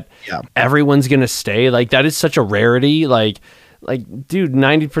knowing that everyone's gonna stay, like that is such a rarity. Like dude,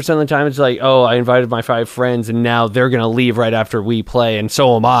 90% of the time it's like, oh, I invited my 5 friends and now they're gonna leave right after we play, and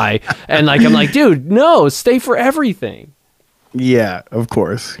so am I. And like I'm like, dude, no, stay for everything. Yeah, of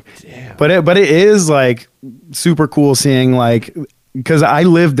course. Damn. But it is like super cool seeing like. Because I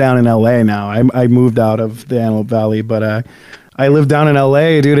live down in LA now. I moved out of the Antelope Valley, but I live down in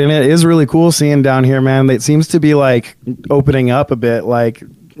LA, dude, and it is really cool seeing down here, man. It seems to be like opening up a bit. Like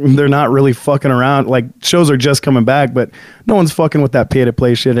they're not really fucking around. Like shows are just coming back, but no one's fucking with that pay to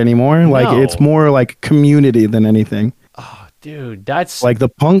play shit anymore. Like it's more like community than anything. Dude, that's like the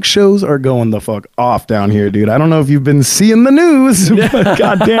punk shows are going the fuck off down here, dude. I don't know if you've been seeing the news, but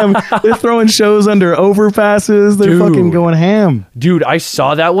goddamn, they're throwing shows under overpasses. They're fucking going ham. Dude, I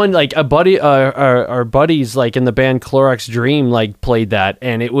saw that one. Like a buddy, our buddies, like in the band Clorox Dream, like played that,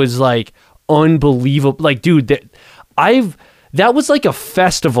 and it was like unbelievable. Like, dude, that was like a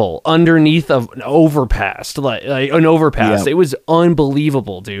festival underneath of an overpass, like an overpass. Yep. It was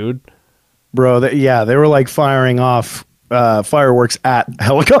unbelievable, dude. Bro, they were like firing off. Fireworks at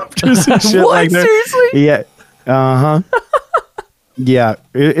helicopters and shit like that. Seriously? Yeah. Yeah,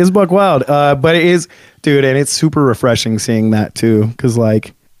 it's buck wild. But it is, dude, and it's super refreshing seeing that too. Cause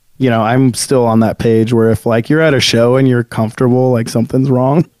like, you know, I'm still on that page where if like you're at a show and you're comfortable, like something's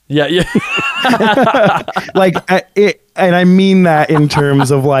wrong. Yeah. Like and I mean that in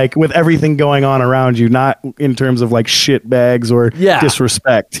terms of like with everything going on around you, not in terms of like shit bags or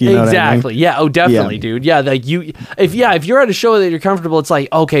disrespect. You know exactly. What I mean? Yeah. Oh, definitely, dude. Yeah. Like if you're at a show that you're comfortable, it's like,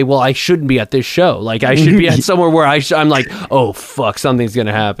 okay, well, I shouldn't be at this show. Like I should be at somewhere where I'm like, oh fuck, something's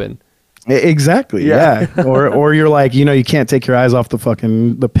gonna happen. Exactly. Yeah. or you're like, you know, you can't take your eyes off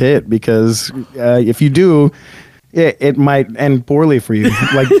the pit because if you do. It might end poorly for you.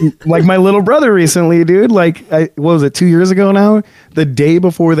 Like my little brother recently, dude. Like, what was it, 2 years ago now? The day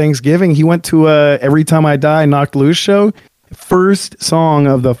before Thanksgiving, he went to Every Time I Die Knocked Loose show. First song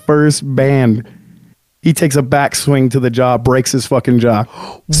of the first band. He takes a backswing to the jaw, breaks his fucking jaw.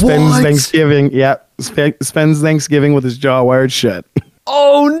 Spends Thanksgiving with his jaw wired shut.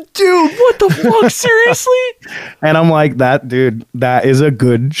 Oh, dude, what the fuck? Seriously? And I'm like, that is a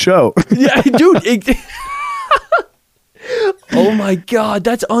good show. Yeah, dude. Oh my God,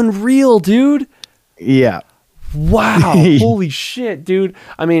 that's unreal, dude. Yeah. Wow. Holy shit, dude.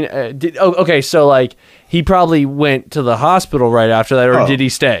 I mean, okay, so like he probably went to the hospital right after that, or did he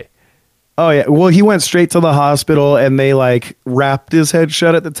stay? Oh yeah. Well, he went straight to the hospital and they like wrapped his head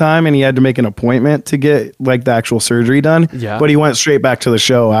shut at the time and he had to make an appointment to get like the actual surgery done. Yeah. But he went straight back to the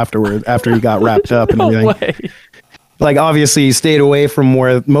show afterward after he got wrapped up and No everything. way. Like obviously he stayed away from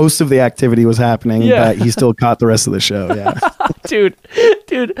where most of the activity was happening, Yeah. but he still caught the rest of the show. Yeah. Dude,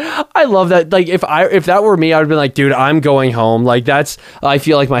 I love that. Like if that were me, I would be like, dude, I'm going home. Like I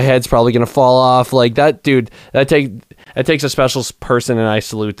feel like my head's probably gonna fall off. Like that, dude. That takes a special person, and I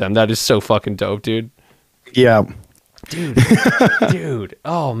salute them. That is so fucking dope, dude. Yeah. Dude.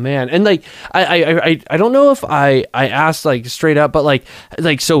 Oh man. And like I don't know if I asked like straight up, but like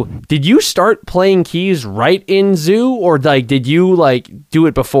so did you start playing keys right in Zoo, or like did you like do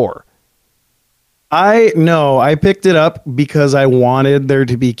it before? I picked it up because I wanted there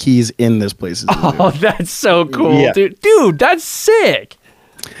to be keys in this place. Oh, that's so cool, Yeah. dude, that's sick.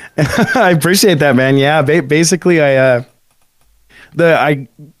 I appreciate that, man. Yeah, basically, the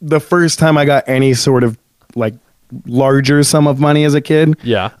first time I got any sort of like larger sum of money as a kid,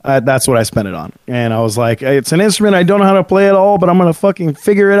 that's what I spent it on. And I was like, it's an instrument I don't know how to play at all, but I'm gonna fucking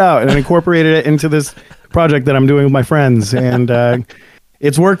figure it out, and incorporated it into this project that I'm doing with my friends, and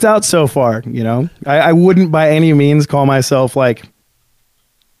it's worked out so far. You know, I wouldn't by any means call myself like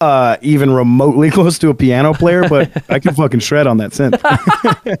even remotely close to a piano player, but I can fucking shred on that synth.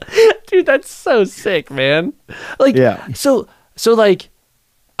 Dude, that's so sick, man. Like, Yeah. So like,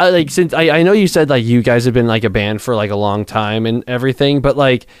 since I know you said like you guys have been like a band for like a long time and everything, but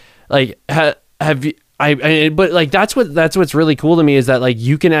like have you? But like that's what's really cool to me is that like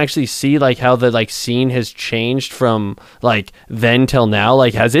you can actually see like how the like scene has changed from like then till now.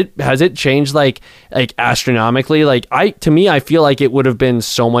 Like has it changed like astronomically? Like to me I feel like it would have been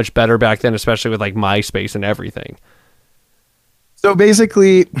so much better back then, especially with like MySpace and everything. So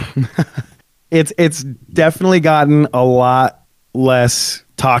basically, it's definitely gotten a lot less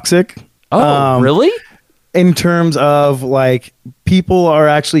toxic. Oh, really? In terms of like people are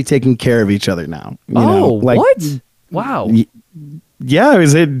actually taking care of each other now. You know? Like, what? Wow. Yeah,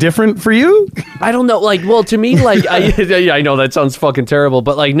 is it different for you? I don't know. Like, well, to me, like, I know that sounds fucking terrible,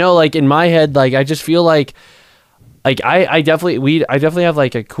 but like, no, like in my head, like, I just feel like I definitely have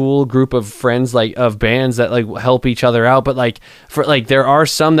like a cool group of friends, like of bands that like help each other out. But like for like, there are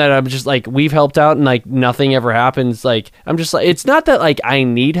some that I'm just like, we've helped out and like nothing ever happens. Like, I'm just like, it's not that like I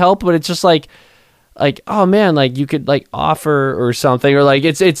need help, but it's just like, oh man, like you could like offer or something, or like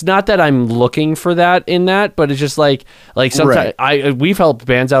it's not that I'm looking for that in that, but it's just like sometimes we've helped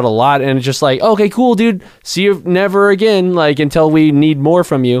bands out a lot, and it's just like, okay, cool, dude, see you never again, like until we need more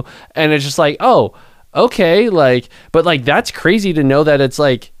from you. And it's just like, oh, okay, like, but like that's crazy to know that it's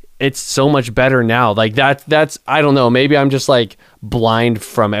like it's so much better now. Like that's I don't know, maybe I'm just like blind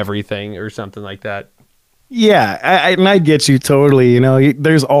from everything or something like that. Yeah, and I get you totally. You know,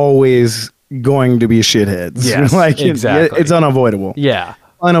 there's always going to be shitheads. Yes, like exactly. It's unavoidable. Yeah.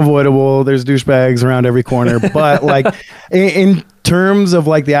 Unavoidable. There's douchebags around every corner. But like in terms of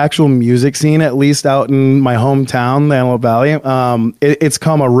like the actual music scene, at least out in my hometown, the Antelope Valley, it's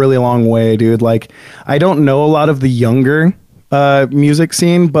come a really long way, dude. Like I don't know a lot of the younger music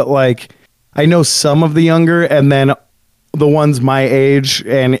scene, but like I know some of the younger, and then the ones my age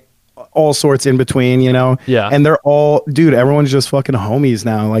and all sorts in between, you know? Yeah. And they're all, dude, everyone's just fucking homies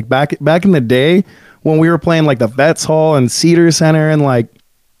now. Like back in the day when we were playing like the Vets Hall and Cedar Center and like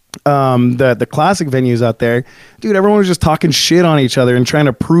the classic venues out there, dude, everyone was just talking shit on each other and trying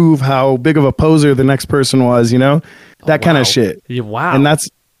to prove how big of a poser the next person was, you know? That kind of shit. Yeah, wow. And that's,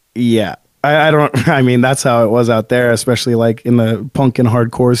 yeah. I mean, that's how it was out there, especially like in the punk and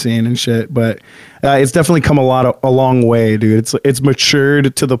hardcore scene and shit. But it's definitely come a long way, dude. It's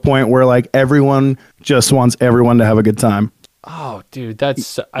matured to the point where like everyone just wants everyone to have a good time. Oh, dude,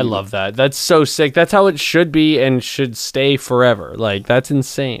 I love that. That's so sick. That's how it should be and should stay forever. Like, that's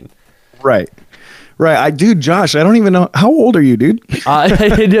insane. Right. Dude, Josh, I don't even know. How old are you, dude?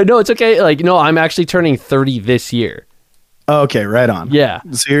 No, it's okay. Like, no, I'm actually turning 30 this year. Okay, right on. Yeah.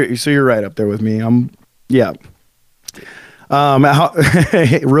 So you're right up there with me. Yeah.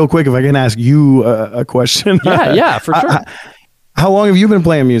 Real quick, if I can ask you a question. Yeah, for sure. How long have you been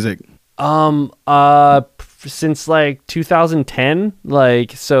playing music? Since like 2010,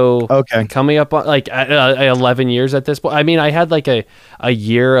 like, so okay, coming up on like 11 years at this point. I mean, I had like a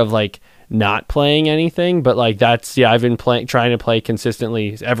year of like not playing anything, but like that's I've been trying to play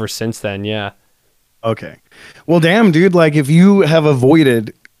consistently ever since then. Yeah. Okay. Well, damn, dude. Like, if you have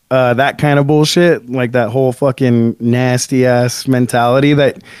avoided that kind of bullshit, like that whole fucking nasty ass mentality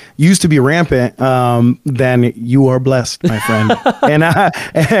that used to be rampant, then you are blessed, my friend.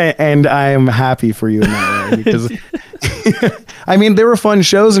 and I am happy for you in that way, because I mean, there were fun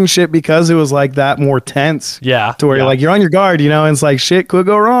shows and shit because it was like that more tense. Yeah. To where you're like, you're on your guard, and it's like shit could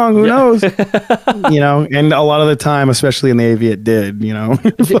go wrong. Who knows? And a lot of the time, especially in the AV, it did,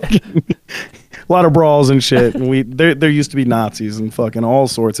 a lot of brawls and shit. And there used to be Nazis and fucking all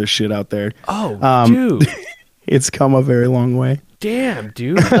sorts of shit out there. Oh, dude. It's come a very long way. Damn,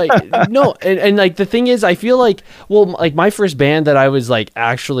 dude. Like, no, and like the thing is, I feel like, well, like my first band that I was like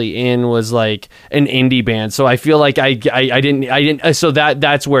actually in was like an indie band. So I feel like I didn't. So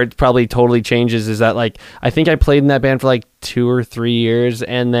that's where it probably totally changes. Is that like I think I played in that band for like 2 or 3 years,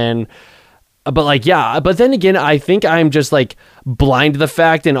 and then. But like, yeah, but then again, I think I'm just like blind to the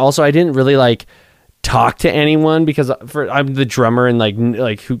fact. And also I didn't really like talk to anyone because I'm the drummer and I'm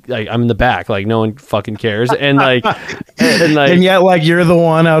in the back, like no one fucking cares. And like, and yet like you're the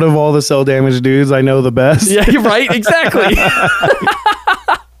one out of all the Cell Damage dudes I know the best. Yeah, you're right. Exactly.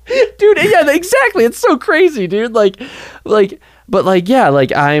 Dude. Yeah, exactly. It's so crazy, dude. But like, yeah,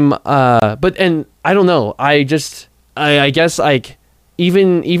 like I'm, but, and I don't know. I guess like,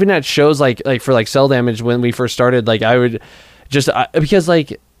 even at shows like for like Cell Damage when we first started, like I would just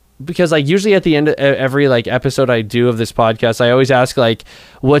because usually at the end of every like episode I do of this podcast, I always ask like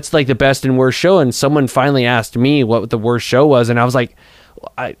what's like the best and worst show, and someone finally asked me what the worst show was, and I was like,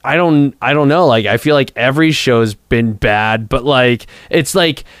 I don't know. Like I feel like every show's been bad, but like it's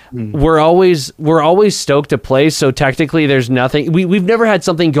like we're always stoked to play. So technically, there's nothing. We've never had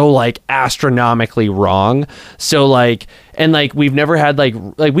something go like astronomically wrong. So like, and like we've never had like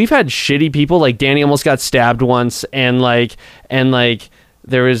we've had shitty people. Like Danny almost got stabbed once, and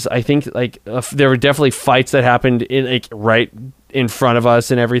there was, I think like there were definitely fights that happened in like right in front of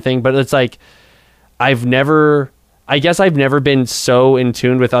us and everything. But it's like I guess I've never been so in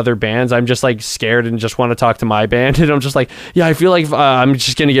tune with other bands. I'm just like scared and just want to talk to my band. And I'm just like, yeah, I feel like I'm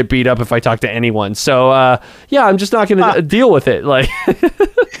just going to get beat up if I talk to anyone. So yeah, I'm just not going to deal with it. Like,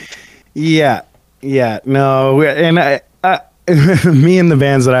 yeah, no. And me and the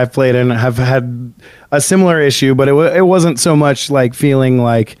bands that I've played in have had a similar issue, but it wasn't so much like feeling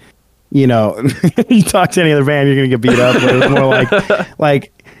like, you talk to any other band, you're going to get beat up. But it was more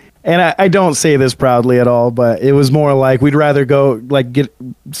like, and I don't say this proudly at all, but it was more like we'd rather go like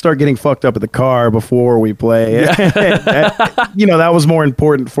start getting fucked up at the car before we play. That was more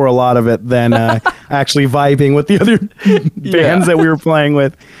important for a lot of it than actually vibing with the other bands that we were playing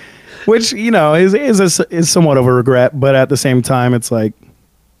with, which is somewhat of a regret. But at the same time, it's like,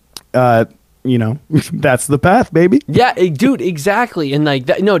 that's the path, baby. Yeah, dude, exactly. And like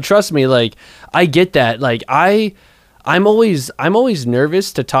that, no, trust me, like I get that. Like I'm always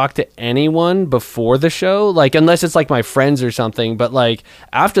nervous to talk to anyone before the show, like unless it's like my friends or something. But like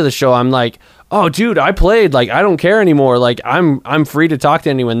after the show, I'm like, oh, dude, I played. Like I don't care anymore. Like I'm free to talk to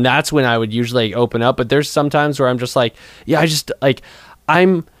anyone. That's when I would usually open up. But there's sometimes where I'm just like, yeah, I just like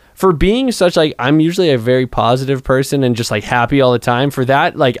for being such like I'm usually a very positive person and just like happy all the time for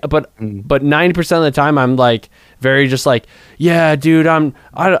that. Like, but 90% of the time I'm like very just like, yeah, dude, I'm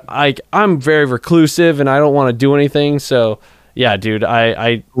very reclusive and I don't want to do anything. So yeah, dude,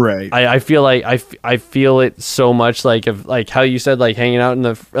 I feel like I feel it so much, like of like how you said like hanging out in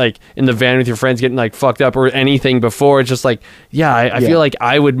the van with your friends getting like fucked up or anything before. It's just like, yeah, I feel like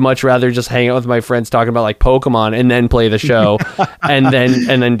I would much rather just hang out with my friends talking about like Pokemon and then play the show and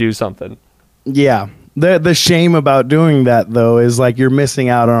then do something. Yeah. The shame about doing that though is like you're missing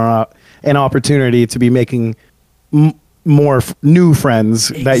out on an opportunity to be making more new friends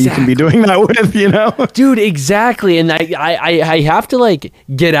that you can be doing that with, dude. Exactly. And I have to like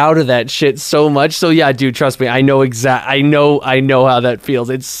get out of that shit so much. So yeah, dude, trust me, I know I know how that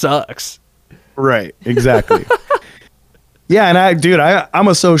feels. It sucks. Right. Exactly. Yeah. And I'm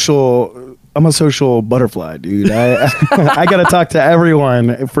a social butterfly, dude. I got to talk to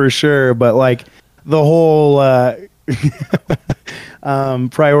everyone for sure. But like the whole,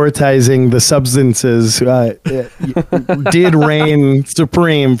 prioritizing the substances did reign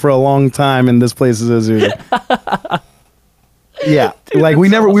supreme for a long time in this place as a zoo. Yeah, dude, like we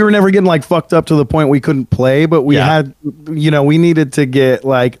were never getting like fucked up to the point we couldn't play, but we had, we needed to get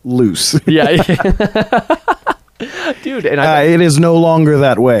like loose. Yeah. Dude, and it is no longer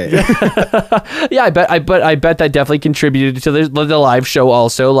that way. Yeah, I bet that definitely contributed to the live show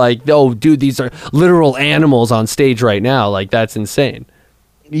also. Like, oh, dude, these are literal animals on stage right now. Like, that's insane.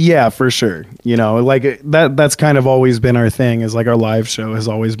 Yeah, for sure. You know, like that's kind of always been our thing, is like our live show has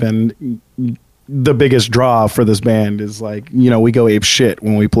always been the biggest draw for this band, is like, you know, we go ape shit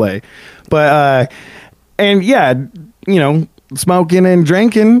when we play. But and yeah, you know, smoking and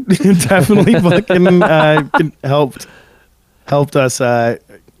drinking definitely fucking helped us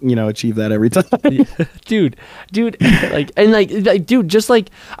you know, achieve that every time. dude, like, and like, dude, just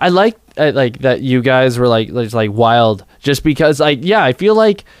like I like that you guys were like wild, just because, like, yeah, I feel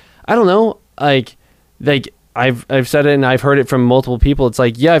like, I don't know, like I've said it and I've heard it from multiple people. It's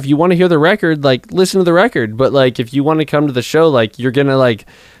like, yeah, if you want to hear the record, like, listen to the record, but like if you want to come to the show, like, you're gonna like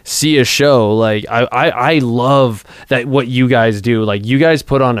see a show. Like I love that what you guys do. Like, you guys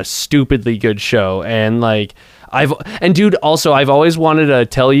put on a stupidly good show, and like dude, also, I've always wanted to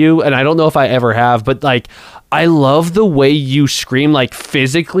tell you, and I don't know if I ever have, but like, I love the way you scream, like,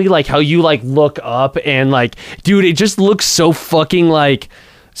 physically, like how you like look up, and like, dude, it just looks so fucking like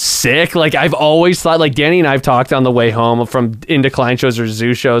sick. Like, I've always thought, like, Danny and I've talked on the way home from Indecline shows or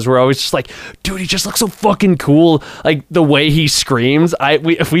Zoo shows, we're always just like, dude, he just looks so fucking cool, like the way he screams.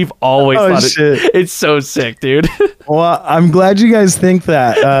 We've always thought it's so sick, dude. Well, I'm glad you guys think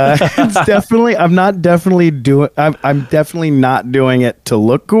that. It's definitely, I'm definitely not doing it to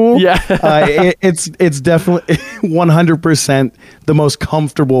look cool. Yeah. It's definitely 100% the most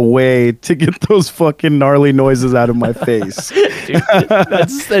comfortable way to get those fucking gnarly noises out of my face. Dude,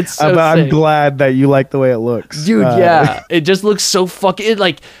 that's so I'm glad that you like the way it looks. Dude, yeah. It just looks so fucking,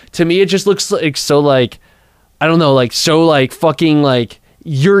 like, to me, it just looks like so, like, I don't know, like, so, like, fucking, like,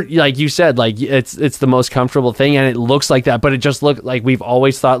 you're, like you said, like, it's the most comfortable thing, and it looks like that, but it just looked like, we've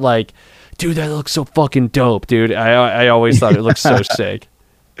always thought, like, dude, that looks so fucking dope, dude. I always thought it looked so sick.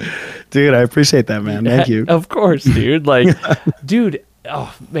 Dude, I appreciate that, man. Thank you. Of course, dude. Like, dude,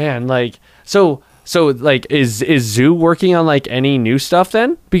 oh man, like, so like, is Zoo working on like any new stuff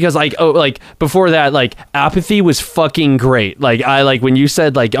then? Because like, oh, like before that, like, Apathy was fucking great. Like, I like when you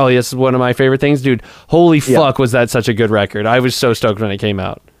said like, oh, this is one of my favorite things, dude. Holy fuck, was that such a good record? I was so stoked when it came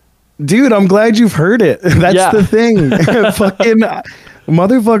out. Dude, I'm glad you've heard it. That's the thing. Fucking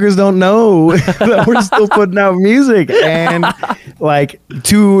motherfuckers don't know that we're still putting out music, and like,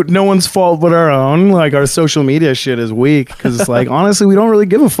 to no one's fault but our own. Like, our social media shit is weak because, like, honestly, we don't really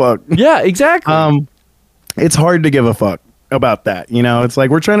give a fuck. Yeah, exactly. It's hard to give a fuck about that. You know, it's like,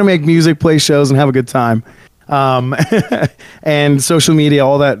 we're trying to make music, play shows, and have a good time. And social media,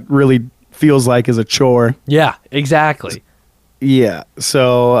 all that really feels like is a chore. Yeah, exactly. Yeah.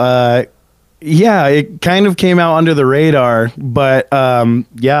 So, yeah, it kind of came out under the radar, but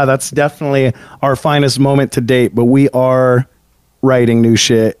yeah, that's definitely our finest moment to date. But we are writing new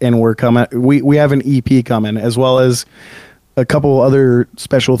shit, and we're coming. We have an EP coming, as well as a couple other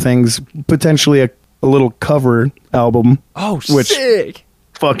special things, potentially a little cover album. Oh, which, sick!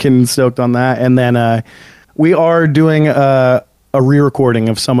 Fucking stoked on that. And then we are doing a re-recording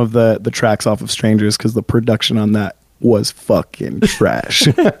of some of the tracks off of Strangers, because the production on that was fucking trash.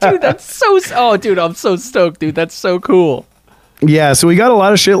 Dude, that's so, oh dude, I'm so stoked, dude. That's so cool. Yeah, so we got a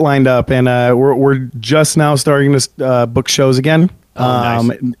lot of shit lined up, and we're just now starting to book shows again.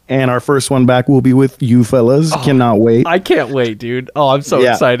 Nice. And our first one back will be with you fellas. Cannot wait. I can't wait, dude. Oh, I'm so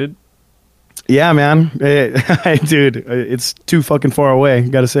excited. Yeah, man. Dude, it's too fucking far away,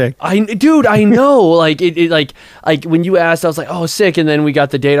 gotta say. I know. Like, it like when you asked, I was like, oh, sick, and then we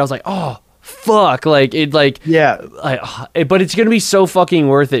got the date, I was like, oh, fuck, like, it, like, yeah, but it's gonna be so fucking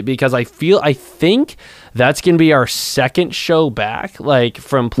worth it, because I think that's gonna be our second show back, like,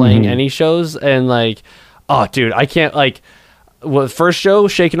 from playing any shows, and like, oh dude, I can't, like, well, first show,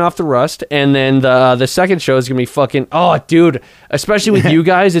 Shaking Off the Rust, and then the second show is gonna be fucking, oh dude, especially with you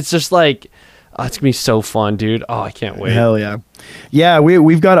guys, it's just like, oh, it's gonna be so fun, dude. Oh, I can't wait. Hell yeah. Yeah,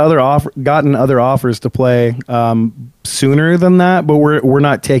 we've got gotten other offers to play sooner than that, but we're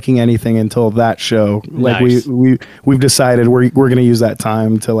not taking anything until that show. Like, nice. we've decided we're going to use that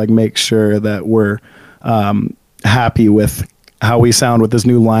time to like make sure that we're happy with how we sound with this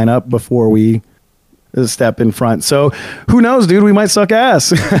new lineup before we step in front. So who knows, dude, we might suck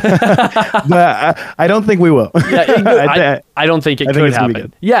ass. But I don't think we will. Yeah, I don't think it could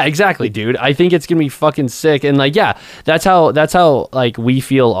happen. Yeah, exactly, dude. I think it's gonna be fucking sick. And like, yeah, that's how like we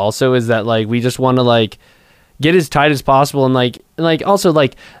feel also, is that like we just want to like get as tight as possible, and like also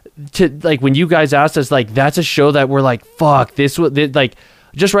like to like when you guys asked us, like, that's a show that we're like, fuck, this would like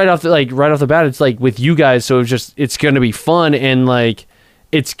just right off the bat, it's like with you guys, so it's gonna be fun, and like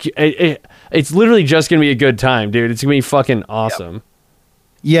it's literally just gonna be a good time, dude. It's gonna be fucking awesome. Yep.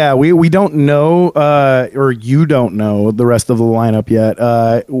 Yeah, we don't know, or you don't know the rest of the lineup yet,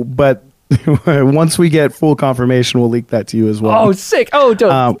 but Once we get full confirmation, we'll leak that to you as well. Oh, sick. Oh,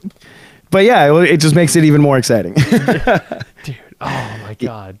 don't. But yeah, it just makes it even more exciting. Dude, oh my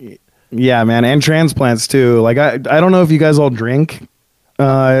God. Yeah, man. And transplants too. Like, I don't know if you guys all drink.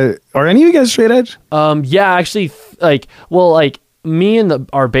 Are any of you guys straight edge? Yeah, actually, me and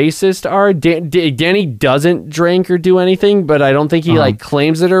our bassist are. Danny doesn't drink or do anything, but I don't think he like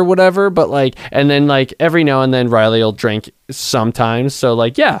claims it or whatever. But like, and then like every now and then Riley will drink sometimes. So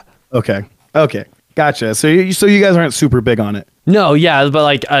like, yeah. Okay. Gotcha. So you guys aren't super big on it. No, yeah, but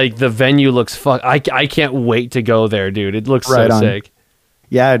like the venue looks I can't wait to go there, dude. It looks Right so on. sick.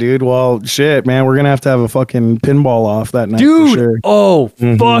 Yeah, dude. Well, shit, man. We're gonna have to have a fucking pinball off that night, Dude, for sure. oh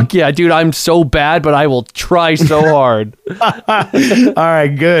fuck yeah, dude! I'm so bad, but I will try so hard. All right,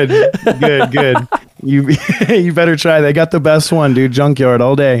 good. You better try. They got the best one, dude. Junkyard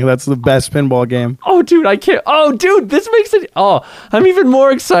all day. That's the best pinball game. Oh, dude, I can't. Oh, dude, this makes it. Oh, I'm even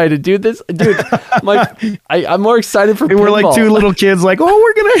more excited, dude. I'm more excited for. And we're like two little kids, like, oh,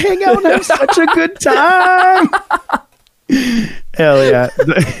 we're gonna hang out and have such a good time. Hell yeah.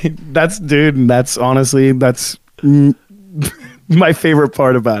 That's honestly, that's my favorite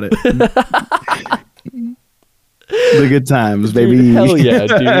part about it. The good times, baby. Dude, hell yeah,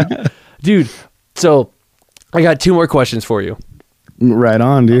 dude. Dude, so I got two more questions for you. Right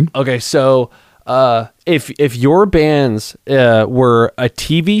on, dude. Okay, so if your bands were a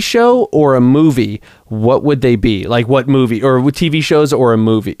TV show or a movie, what would they be? Like what movie, or TV shows, or a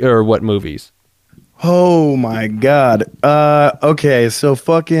movie, or what movies? Oh my God. Okay, so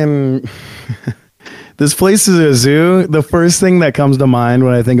fucking This Place is a Zoo. The first thing that comes to mind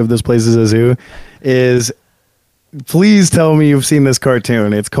when I think of This Place is a Zoo is, please tell me you've seen this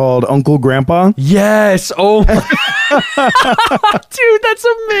cartoon. It's called Uncle Grandpa. Yes. Oh my dude, that's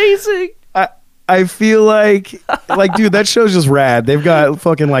amazing. I feel like dude, that show's just rad. They've got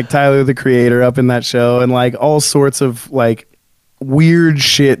fucking like Tyler the Creator up in that show, and like all sorts of like weird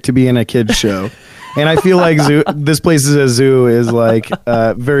shit to be in a kid's show. And I feel like This Place is a Zoo is like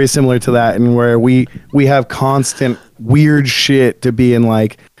very similar to that, and where we have constant weird shit to be in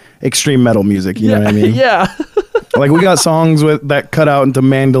like extreme metal music. You know what I mean? Yeah. Like we got songs that cut out into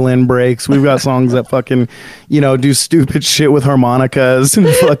mandolin breaks. We've got songs that fucking, do stupid shit with harmonicas and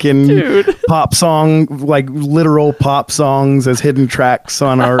fucking Dude. pop song, like literal pop songs as hidden tracks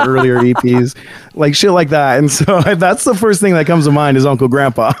on our earlier EPs, like shit like that. And so that's the first thing that comes to mind is Uncle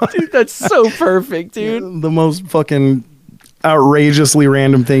Grandpa. Dude, that's so perfect, dude. The most fucking outrageously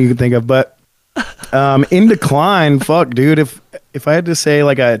random thing you can think of. But In Decline, fuck, dude. If I had to say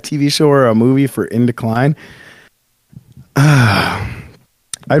like a TV show or a movie for In Decline,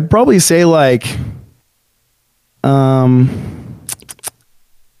 I'd probably say like the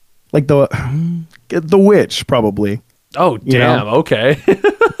Witch, probably. Oh damn! Okay.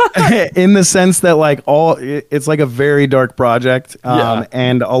 In the sense that like it's like a very dark project,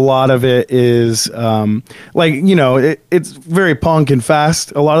 and a lot of it is it's very punk and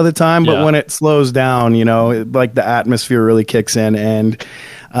fast a lot of the time, but when it slows down, like the atmosphere really kicks in, and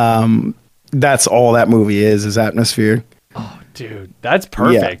that's all that movie is atmosphere. Dude, that's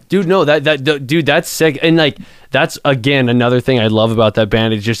perfect. Dude, no, dude, that's sick. And like, that's again another thing I love about that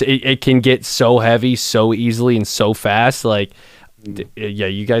band. It's just it can get so heavy so easily and so fast. Like, yeah,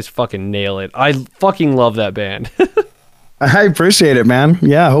 you guys fucking nail it. I fucking love that band. I appreciate it, man.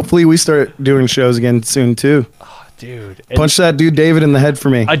 Yeah, hopefully we start doing shows again soon too. Dude, punch that dude David in the head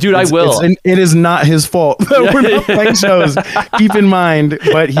for me. Dude, I will. It is not his fault that we're not playing shows. Keep in mind,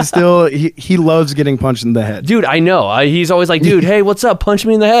 but he loves getting punched in the head. Dude, I know. He's always like, dude, hey, what's up? Punch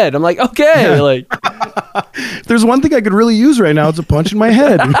me in the head. I'm like, okay. Yeah. Like, there's one thing I could really use right now. It's a punch in my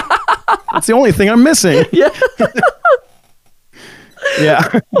head. It's the only thing I'm missing. Yeah.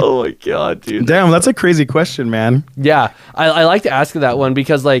 Yeah. Oh my God, dude. Damn, that's a crazy question, man. Yeah, I like to ask that one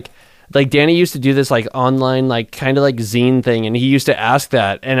because like Danny used to do this like online like kind of like zine thing, and he used to ask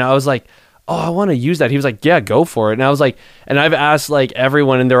that, and I was like, oh, I want to use that. He was like, yeah, go for it. And I was like, and I've asked like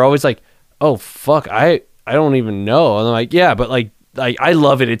everyone, and they're always like, oh fuck, I don't even know. And I'm like, yeah, but like I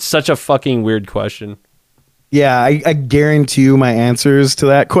love it. It's such a fucking weird question. Yeah, I guarantee you my answers to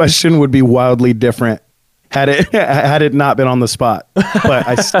that question would be wildly different had it not been on the spot, but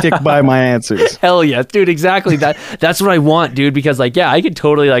I stick by my answers. Hell yeah, dude, exactly. That's what I want, dude, because like, yeah, I could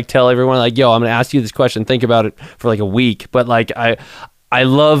totally like tell everyone like, yo, I'm going to ask you this question. Think about it for like a week. But like, I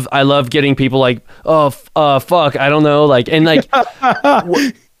love getting people like, oh, fuck, I don't know. Like, and like,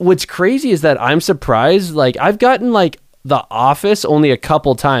 what's crazy is that I'm surprised. Like I've gotten like The Office only a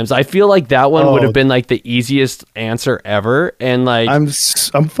couple times. I feel like that one would have been like the easiest answer ever. And like, I'm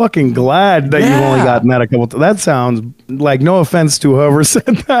fucking glad that you've only gotten that a couple. That sounds like, no offense to whoever said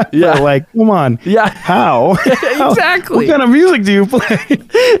that. Yeah. But like, come on. Yeah. How? Exactly. What kind of music do you play?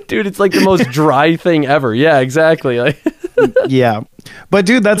 Dude, it's like the most dry thing ever. Yeah, exactly. Like, Yeah. But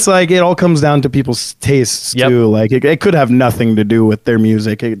dude, that's like, it all comes down to people's tastes too. Like it could have nothing to do with their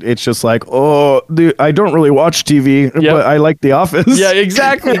music. It's just like, oh, dude, I don't really watch TV, but I like The Office. yeah,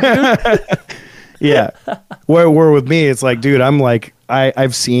 exactly, dude. Yeah. Where with me, it's like, dude, I'm like,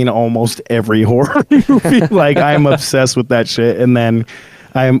 I've seen almost every horror movie. Like I'm obsessed with that shit. And then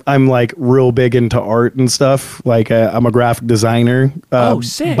I'm like real big into art and stuff. Like I'm a graphic designer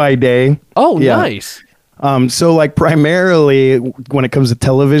sick. by day. Oh, nice. So like primarily when it comes to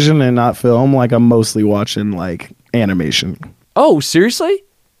television and not film, like I'm mostly watching like animation. Oh, seriously?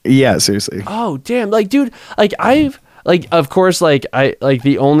 Yeah, seriously. Oh, damn. Like, dude, like I've like, of course, like I like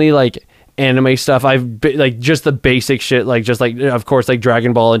the only like anime stuff I've been like just the basic shit, like just like, of course, like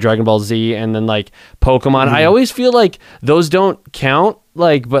Dragon Ball and Dragon Ball Z and then like Pokemon. I always feel like those don't count.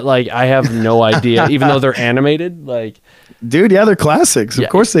 Like, but like I have no idea, even though they're animated. Like, dude, yeah, they're classics. Of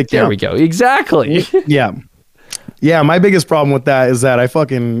course they count. There we go. Exactly. Yeah. Yeah, my biggest problem with that is that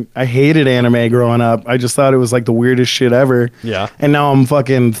I hated anime growing up. I just thought it was like the weirdest shit ever. Yeah. And now I'm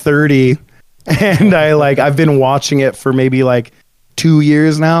fucking 30 and I've been watching it for maybe like 2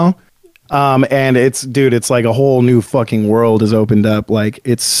 years now. And it's like a whole new fucking world has opened up. Like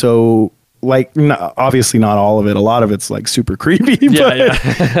it's so like, obviously not all of it. A lot of it's like super creepy. But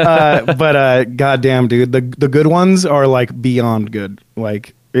goddamn, dude, the good ones are like beyond good.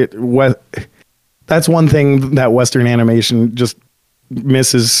 Like that's one thing that Western animation just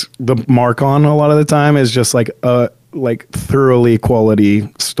misses the mark on a lot of the time, is just like a thoroughly quality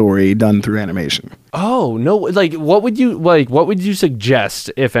story done through animation. Oh no! Like, what would you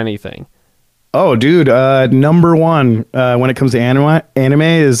suggest, if anything? Oh, dude, number one when it comes to anime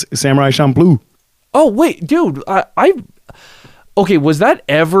is Samurai Champloo. Oh wait, dude, okay, was that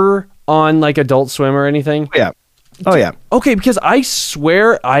ever on like Adult Swim or anything? Yeah. Oh yeah. Okay, because I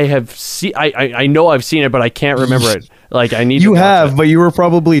swear I have seen. I know I've seen it, but I can't remember it. Like I need. You to have, but you were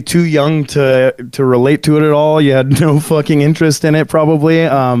probably too young to relate to it at all. You had no fucking interest in it, probably.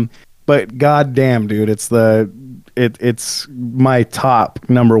 But goddamn, dude, it's my top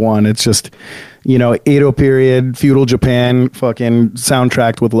number one. It's just, Edo period, feudal Japan, fucking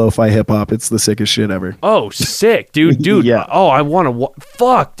soundtracked with lo-fi hip hop. It's the sickest shit ever. Oh, sick, dude. Yeah. Oh, I want to.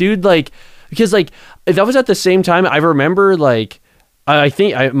 Fuck, dude. Like, because like that was at the same time. I remember like. I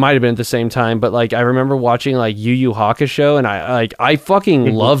think I might have been at the same time, but like I remember watching like Yu Yu Hakusho, and I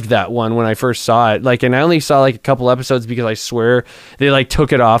fucking loved that one when I first saw it. Like, and I only saw like a couple episodes because I swear they like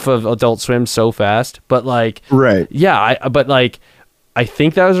took it off of Adult Swim so fast. But like, right, yeah, but like I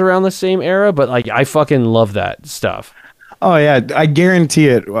think that was around the same era. But like I fucking love that stuff. Oh yeah, I guarantee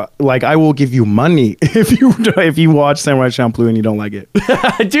it. Like I will give you money if you watch Samurai Champloo and you don't like it,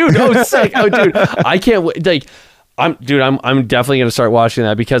 dude. Oh, sick. Oh, dude, I can't wait. Like. I'm definitely gonna start watching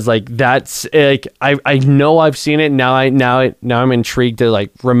that, because like that's like I know I've seen it now. I'm intrigued to like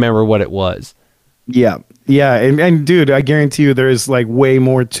remember what it was. Yeah, and dude, I guarantee you there's like way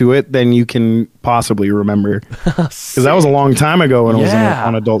more to it than you can possibly remember, because that was a long time ago when it was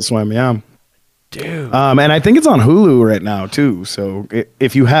on Adult Swim. Yeah, dude. And I think it's on Hulu right now too. So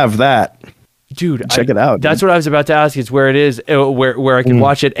if you have that. Dude, check it out. That's what I was about to ask. Is where it is, where I can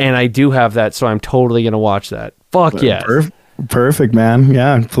watch it, and I do have that, so I'm totally gonna watch that. Fuck yeah! Perfect, man.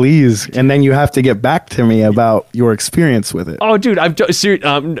 Yeah, please. And then you have to get back to me about your experience with it. Oh, dude,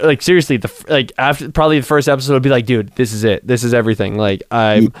 like seriously, after probably the first episode would be like, dude, this is it. This is everything. Like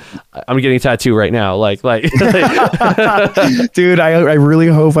I'm getting a tattoo right now. Like. Dude, I really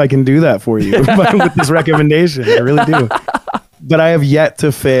hope I can do that for you with this recommendation. I really do. But I have yet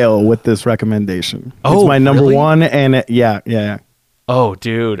to fail with this recommendation. It's my number one, and yeah. Oh,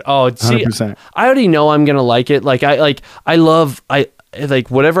 dude. Oh, see, 100%. I already know I'm gonna like it. Like I love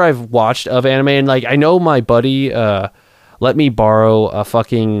whatever I've watched of anime, and like I know my buddy let me borrow a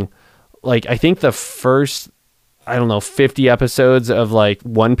fucking I think the first 50 episodes of like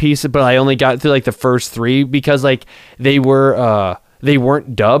One Piece, but I only got through like the first 3 because like they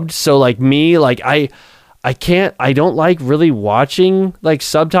weren't dubbed. So like me, like I don't like really watching like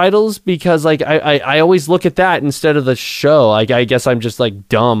subtitles, because like I always look at that instead of the show. Like I guess I'm just like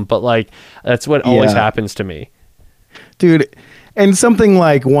dumb, but like that's what always happens to me. Dude, and something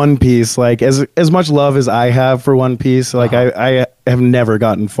like One Piece, like as much love as I have for One Piece, like I have never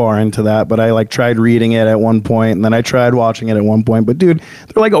gotten far into that, but I like tried reading it at one point, and then I tried watching it at one point. But dude,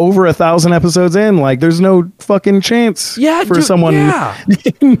 they're like over 1,000 episodes in. Like, there's no fucking chance for someone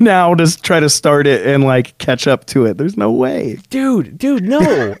now to try to start it and like catch up to it. There's no way, dude.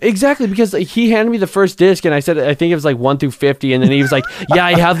 No, exactly, because like, he handed me the first disc, and I said I think it was like 1 through 50, and then he was like, "Yeah,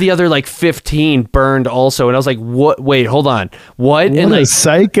 I have the other like 15 burned also," and I was like, "What? Wait, hold on, what?" What and like, a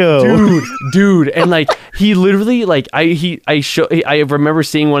psycho, dude, and like he literally like I remember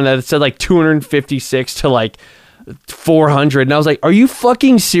seeing one that said like 256 to like 400, and I was like, "Are you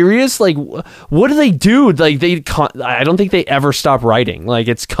fucking serious? Like, what do they do? Like, I don't think they ever stop writing. Like,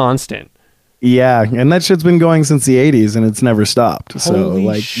 it's constant." Yeah, and that shit's been going since the 80s, and it's never stopped. So, Holy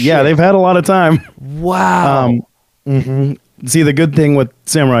like, shit. yeah, they've had a lot of time. Wow. See, the good thing with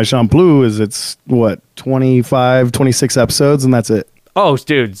Samurai Champloo is it's, what, 25, 26 episodes, and that's it. Oh,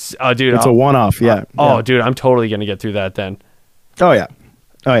 dude. It's a one-off, yeah. Dude, I'm totally going to get through that then. Oh, yeah.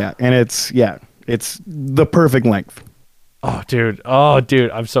 And it's the perfect length. Oh, dude.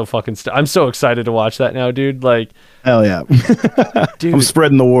 I'm so fucking I'm so excited to watch that now, dude. Like, hell yeah. dude. I'm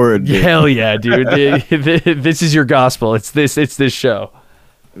spreading the word. Dude. Hell yeah, dude. This is your gospel. It's this show.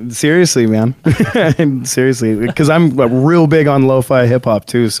 Seriously, man. Seriously, because I'm real big on lo-fi hip hop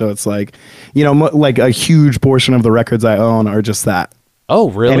too. So it's like, like a huge portion of the records I own are just that. Oh,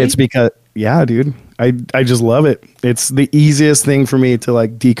 really? And it's because, yeah, dude, I just love it. It's the easiest thing for me to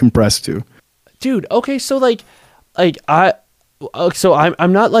like decompress to. Dude, okay, so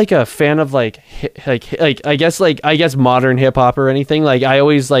I'm not like a fan of like I guess modern hip hop or anything. Like, I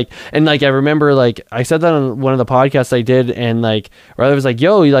always like, and like I remember like I said that on one of the podcasts I did, and like Riley was like,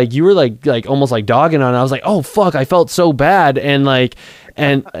 "Yo, like you were like almost like dogging on it." I was like, "Oh fuck, I felt so bad," and like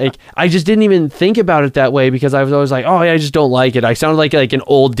I just didn't even think about it that way, because I was always like, "Oh yeah, I just don't like it." I sounded like an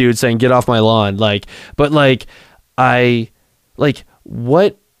old dude saying, "Get off my lawn." Like, but like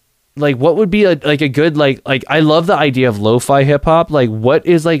what would be a good like I love the idea of lo-fi hip hop. Like, what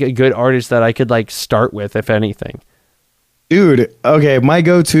is like a good artist that I could like start with, if anything? Dude, okay, my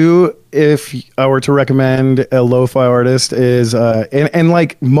go-to if I were to recommend a lo-fi artist is and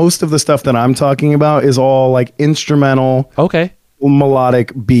like most of the stuff that I'm talking about is all like instrumental,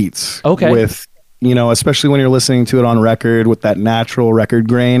 melodic beats. Okay. With, especially when you're listening to it on record with that natural record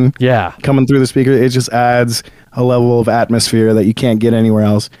grain coming through the speaker, it just adds a level of atmosphere that you can't get anywhere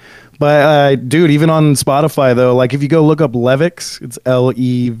else. But dude, even on Spotify though, like if you go look up Levox, it's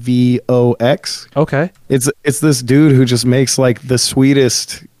Levox. Okay. It's this dude who just makes like the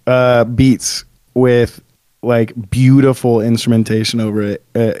sweetest beats with like beautiful instrumentation over it.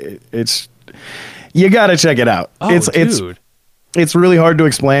 It's, you gotta check it out. Oh, dude. It's really hard to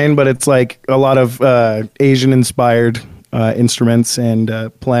explain, but it's like a lot of Asian inspired instruments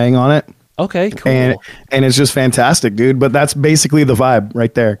and playing on it. Okay, cool. And it's just fantastic, dude. But that's basically the vibe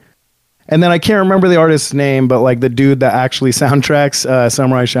right there. And then I can't remember the artist's name, but like the dude that actually soundtracks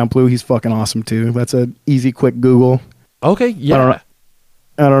Samurai Champloo, he's fucking awesome too. That's an easy, quick Google. Okay, yeah.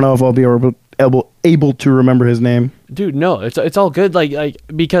 I don't know if I'll be able to remember his name. Dude, no, it's all good. Like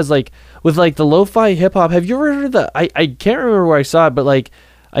because like with like the lo-fi hip hop, have you ever heard of the? I can't remember where I saw it, but like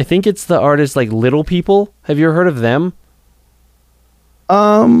I think it's the artist like Little People. Have you ever heard of them?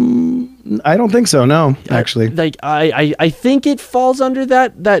 I don't think so. No, actually. Like I think it falls under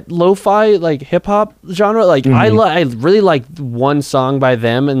that lo-fi like hip hop genre. Like I really liked one song by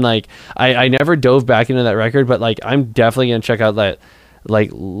them, and like I never dove back into that record, but like I'm definitely gonna check out that like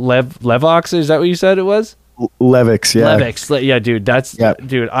Levox. Is that what you said it was? Levox, yeah. Levox, yeah, dude.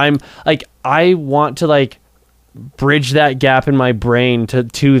 Dude. I'm like I want to like bridge that gap in my brain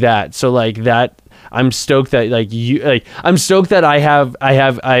to that. So like that. I'm stoked that I'm stoked that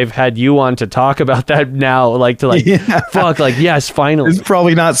I've had you on to talk about that now, like to like fuck, like yes, finally. It's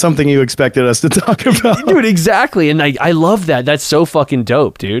probably not something you expected us to talk about. Dude, exactly. And I love that. That's so fucking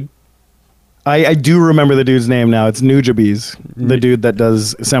dope, dude. I do remember the dude's name now. It's Nujabes, the dude that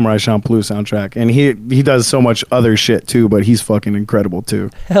does Samurai Champloo soundtrack, and he does so much other shit too, but he's fucking incredible too.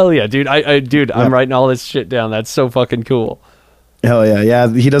 Hell yeah, dude. I'm writing all this shit down. That's so fucking cool. Hell yeah, yeah.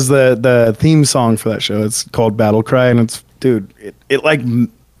 He does the theme song for that show. It's called Battle Cry, and it's, dude, it like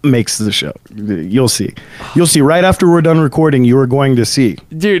makes the show. You'll see right after we're done recording. You are going to see,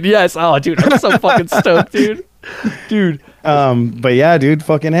 dude. Yes. Oh, dude, I'm so fucking stoked, dude. But yeah, dude,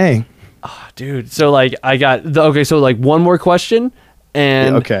 fucking A. Oh, dude. So like I got so like one more question,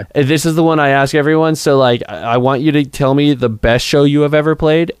 and this is the one I ask everyone. So like I want you to tell me the best show you have ever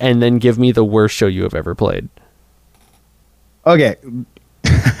played, and then give me the worst show you have ever played. Okay.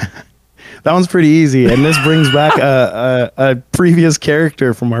 That one's pretty easy, and this brings back a previous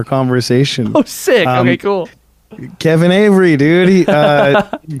character from our conversation. Oh, sick. Okay, cool. Kevin Avery, dude. He,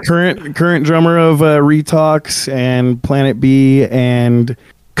 current drummer of Retox and Planet B and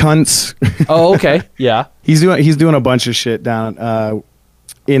Cunts. Oh, okay. Yeah. He's doing a bunch of shit down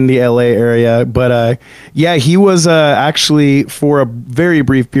in the LA area, but yeah, he was actually, for a very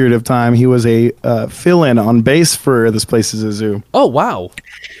brief period of time, he was a fill-in on bass for This Place Is a Zoo. Oh, wow.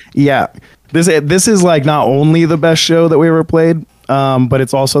 Yeah, this is like not only the best show that we ever played, but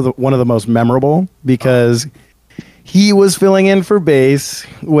it's also one of the most memorable because he was filling in for bass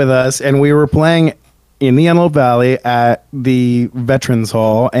with us, and we were playing in the Antelope Valley at the Veterans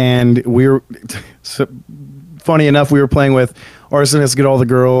Hall, and we were, so, funny enough, we were playing with Arsonists Get All the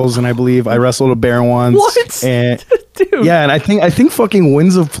Girls, and I believe I Wrestled a Bear once. What? And, dude. Yeah, and I think fucking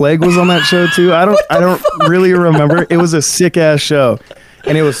Winds of Plague was on that show too. I don't really remember. It was a sick ass show,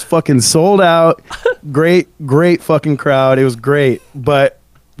 and it was fucking sold out. Great fucking crowd. It was great, but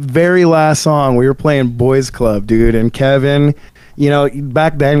very last song we were playing Boys Club, dude, and Kevin, you know,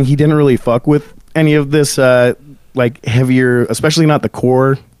 back then he didn't really fuck with any of this like heavier, especially not the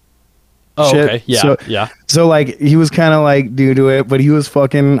core shit. Okay. Yeah. So like he was kind of like due to it, but he was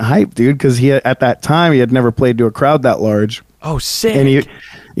fucking hyped, dude, because he at that time he had never played to a crowd that large. Oh, sick. And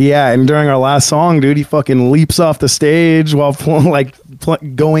and during our last song, dude, he fucking leaps off the stage while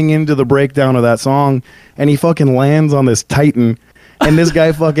going into the breakdown of that song, and he fucking lands on this Titan. And this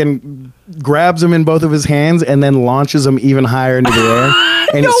guy fucking grabs him in both of his hands and then launches him even higher into the air.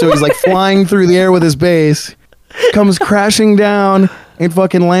 And he's like flying through the air with his bass, comes crashing down and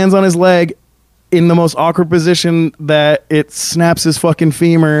fucking lands on his leg in the most awkward position that it snaps his fucking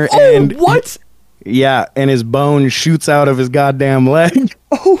femur. Oh, and what? Yeah, and his bone shoots out of his goddamn leg.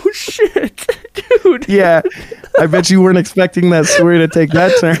 Oh, shit. Dude. Yeah. I bet you weren't expecting that story to take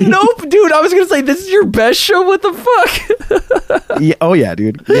that turn. Nope, dude. I was going to say, this is your best show? What the fuck? Yeah, oh, yeah,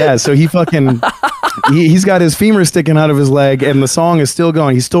 dude. Yeah, so he fucking... he's got his femur sticking out of his leg, and the song is still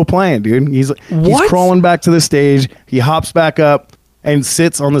going. He's still playing, dude. He's crawling back to the stage. He hops back up and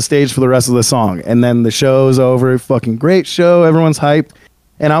sits on the stage for the rest of the song. And then the show's over. Fucking great show. Everyone's hyped.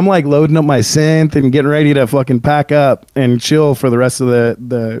 And I'm like loading up my synth and getting ready to fucking pack up and chill for the rest of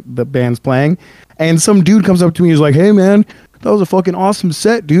the band's playing. And some dude comes up to me. He's like, "Hey, man, that was a fucking awesome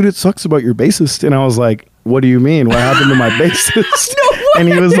set, dude. It sucks about your bassist." And I was like, "What do you mean? What happened to my bassist?" And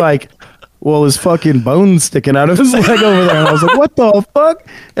he was like, "Well, his fucking bone's sticking out of his leg over there." And I was like, "What the fuck?"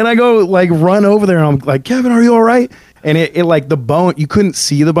 And I go like run over there and I'm like, "Kevin, are you all right?" And it like the bone, you couldn't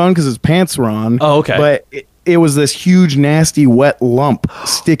see the bone because his pants were on. Oh, okay. But it was this huge, nasty, wet lump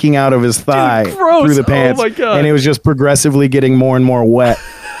sticking out of his thigh through the pants. Oh my God. And it was just progressively getting more and more wet.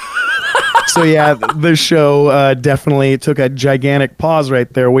 So yeah, the show definitely took a gigantic pause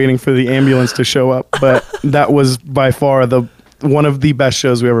right there, waiting for the ambulance to show up. But that was by far one of the best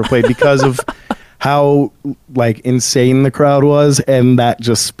shows we ever played because of how like insane the crowd was and that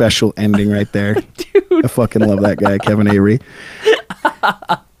just special ending right there. Dude. I fucking love that guy, Kevin Avery.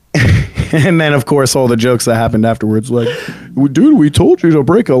 And then, of course, all the jokes that happened afterwards, like, "Dude, we told you to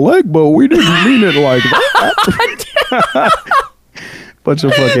break a leg, but we didn't mean it like that." Bunch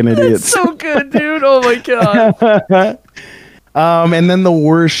of fucking idiots. That's so good, dude. Oh my God. And then the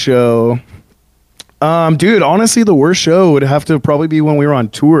worst show. Dude, honestly, the worst show would have to probably be when we were on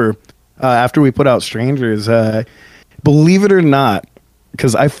tour after we put out Strangers. Believe it or not,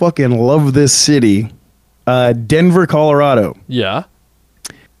 because I fucking love this city, Denver, Colorado. Yeah.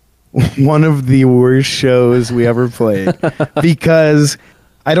 One of the worst shows we ever played because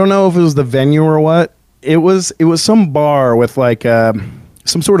I don't know if it was the venue or what. It was some bar with like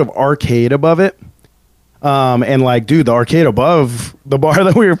some sort of arcade above it. And like, dude, the arcade above the bar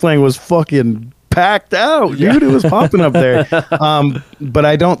that we were playing was fucking packed out, dude. Yeah. It was popping up there. But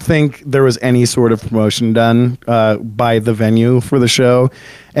I don't think there was any sort of promotion done by the venue for the show.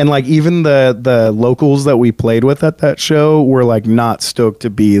 And like even the locals that we played with at that show were like not stoked to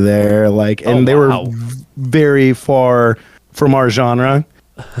be there. Like, and they were very far from our genre.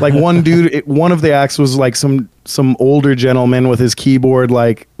 Like one dude, one of the acts was like some older gentleman with his keyboard,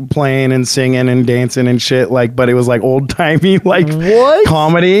 like playing and singing and dancing and shit. Like, but it was like old timey, like what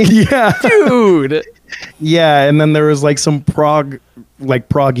comedy? Yeah, dude. Yeah, and then there was like some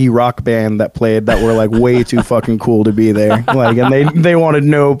proggy rock band that played that were like way too fucking cool to be there. Like, and they wanted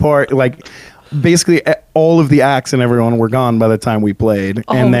no part. Like, basically all of the acts and everyone were gone by the time we played.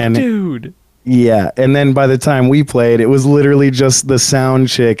 And then, dude. Yeah, and then by the time we played, it was literally just the sound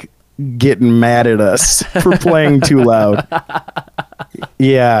chick getting mad at us for playing too loud.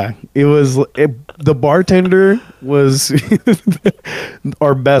 Yeah, the bartender was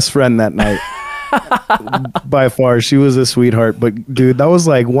our best friend that night. By far, she was a sweetheart. But dude, that was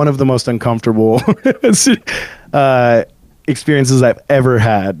like one of the most uncomfortable experiences I've ever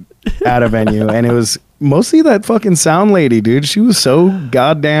had at a venue, and it was mostly that fucking sound lady, dude. She was so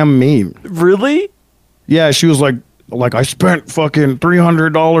goddamn mean. Really? Yeah, she was like I spent fucking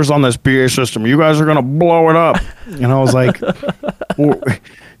 $300 on this PA system. You guys are gonna blow it up. And I was like, well,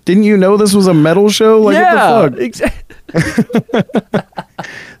 didn't you know this was a metal show? Like, yeah, what the fuck? exactly.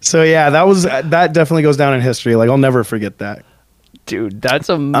 So yeah, that definitely goes down in history. Like, I'll never forget that. Dude, that's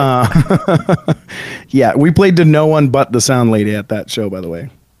a yeah, we played to no one but the sound lady at that show, by the way.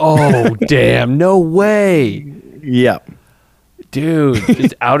 Oh, damn. No way. Yeah. Dude,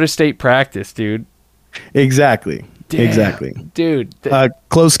 it's out of state practice, dude. Exactly. Damn. Exactly. Dude.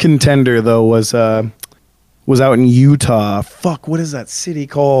 Close contender though was out in Utah. Fuck, what is that city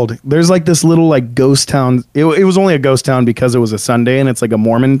called? There's like this little like ghost town. It was only a ghost town because it was a Sunday and it's like a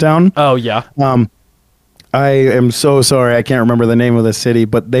Mormon town. Oh yeah. I am so sorry I can't remember the name of the city,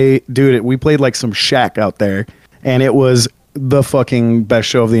 but we played like some shack out there, and it was the fucking best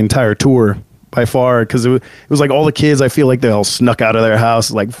show of the entire tour by far, because it was like all the kids, I feel like they all snuck out of their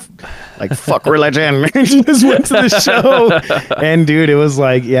house like fuck religion. Just went to the show, and dude, it was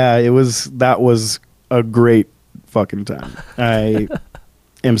like, yeah, that was a great fucking time. I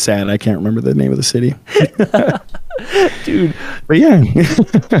am sad I can't remember the name of the city. Dude, but yeah.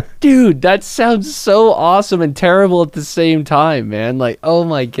 dude, that sounds so awesome and terrible at the same time, man. Like, oh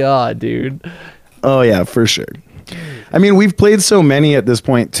my god, dude. Oh yeah, for sure. I mean, we've played so many at this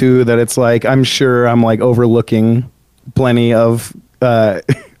point too that it's like, I'm sure I'm like overlooking plenty of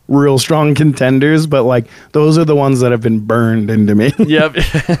real strong contenders, but like those are the ones that have been burned into me. Yep.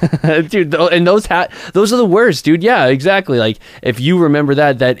 Dude, and those are the worst, dude. Yeah, exactly. Like, if you remember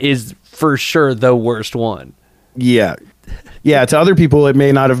that is for sure the worst one. Yeah. Yeah, to other people it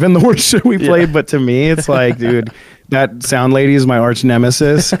may not have been the worst show we played, but to me it's like, dude, that sound lady is my arch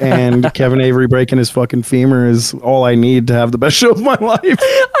nemesis, and Kevin Avery breaking his fucking femur is all I need to have the best show of my life.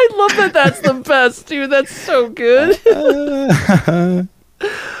 I love that that's the best, dude. That's so good.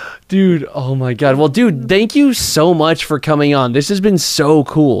 Dude, oh my god. Well, dude, thank you so much for coming on. This has been so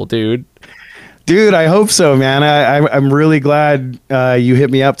cool, dude. Dude, I hope so, man. I'm really glad you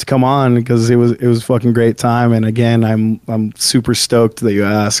hit me up to come on, because it was a fucking great time. And again, I'm super stoked that you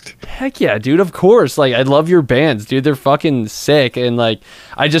asked. Heck yeah, dude. Of course. Like, I love your bands, dude. They're fucking sick. And like,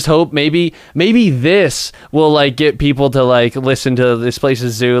 I just hope maybe this will like get people to like listen to This Place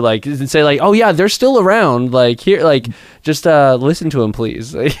Is Zoo, like, and say like, oh yeah, they're still around. Like, here, like, just listen to them,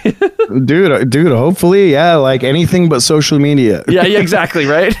 please. dude, hopefully, yeah. Like, anything but social media. Yeah, exactly,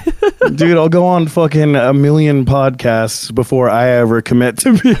 right. Dude, I'll go on fucking a million podcasts before I ever commit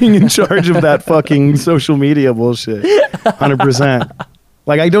to being in charge of that fucking social media bullshit. 100%.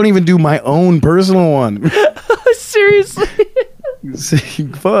 Like, I don't even do my own personal one. Seriously.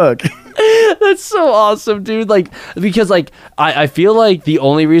 Fuck. That's so awesome, dude. Like, because like I feel like the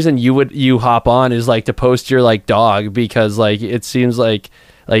only reason you hop on is like to post your like dog, because like it seems like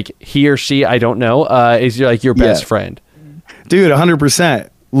he or she, I don't know, is like your best friend. Dude, 100%.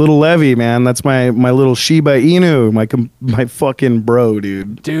 Little Levy, man, that's my little Shiba Inu, my fucking bro,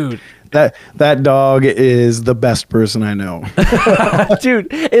 dude. Dude, that dog is the best person I know. Dude,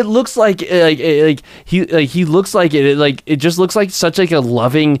 it looks like he looks like it. Like, it just looks like such like a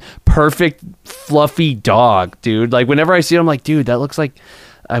loving, perfect, fluffy dog, dude. Like, whenever I see him, I'm like, dude, that looks like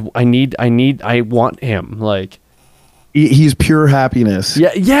I want him. Like, he's pure happiness.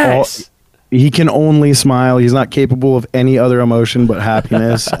 Yeah. Yes. He can only smile. He's not capable of any other emotion but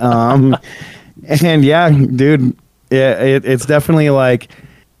happiness. And yeah, dude, it's definitely like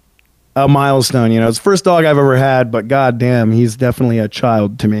a milestone. You know, it's the first dog I've ever had, but goddamn, he's definitely a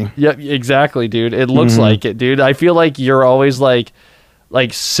child to me. Yep, exactly, dude. It looks like it, dude. I feel like you're always like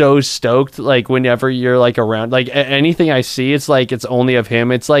so stoked, like whenever you're like around, like anything I see, it's like it's only of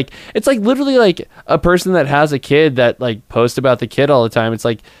him. It's like literally like a person that has a kid that like posts about the kid all the time. It's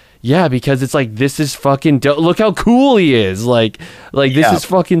like, yeah, because it's like, this is fucking dope. Look how cool he is. Like this is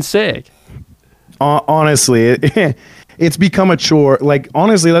fucking sick. Honestly, it's become a chore. Like,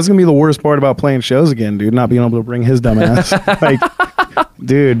 honestly, that's gonna be the worst part about playing shows again, dude. Not being able to bring his dumb ass. Like,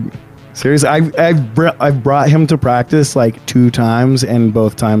 dude, seriously, I've brought him to practice like 2 times, and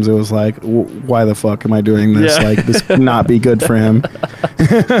both times it was like, why the fuck am I doing this? Yeah. Like, this could not be good for him.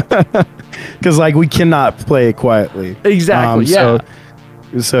 Because like, we cannot play quietly. Exactly. Yeah.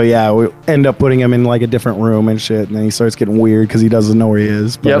 So yeah, we end up putting him in like a different room and shit, and then he starts getting weird because he doesn't know where he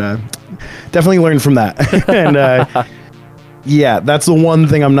is. But definitely learned from that. And Yeah, that's the one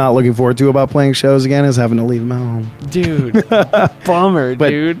thing I'm not looking forward to about playing shows again is having to leave them at home. Dude, bummer,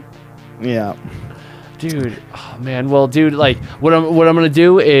 dude. Yeah. Dude, oh man. Well, dude, like what I'm gonna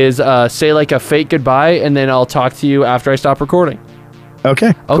do is say like a fake goodbye, and then I'll talk to you after I stop recording.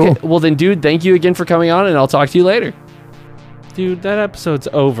 Okay. Okay. Cool. Well, then, dude, thank you again for coming on, and I'll talk to you later. Dude, that episode's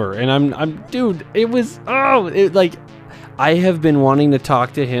over, and I'm, dude. It was like I have been wanting to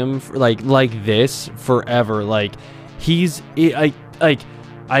talk to him for, like this forever. Like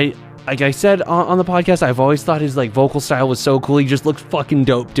like I said on the podcast, I've always thought his like vocal style was so cool. He just looked fucking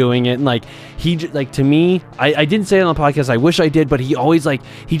dope doing it, and like to me, I didn't say it on the podcast. I wish I did, but he always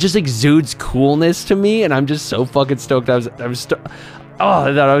he just exudes coolness to me, and I'm just so fucking stoked. I was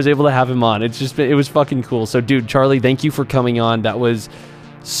that I was able to have him on. It was fucking cool. So, dude, Charlie, thank you for coming on. That was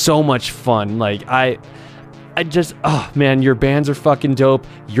so much fun. Like I just man, your bands are fucking dope.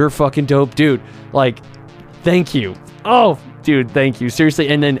 You're fucking dope, dude. Like, thank you. Oh. Dude, thank you. Seriously.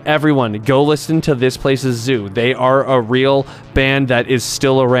 And then everyone, go listen to This Place's Zoo. They are a real band that is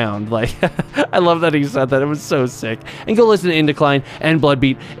still around. Like, I love that he said that. It was so sick. And go listen to Indecline and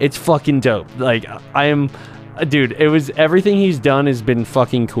Bloodbeat. It's fucking dope. Like, dude, everything he's done has been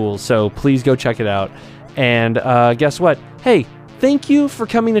fucking cool. So please go check it out. And guess what? Hey, thank you for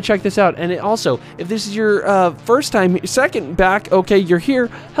coming to check this out. And also, if this is your first time, second back, okay, you're here.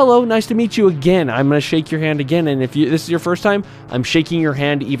 Hello, nice to meet you again. I'm going to shake your hand again. And if this is your first time, I'm shaking your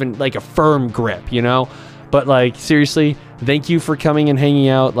hand even like a firm grip, you know? But like, seriously, thank you for coming and hanging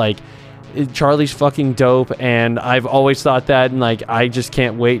out. Like, Charlie's fucking dope. And I've always thought that. And like, I just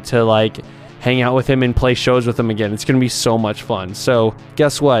can't wait to like hang out with him and play shows with him again. It's going to be so much fun. So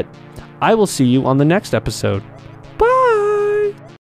guess what? I will see you on the next episode.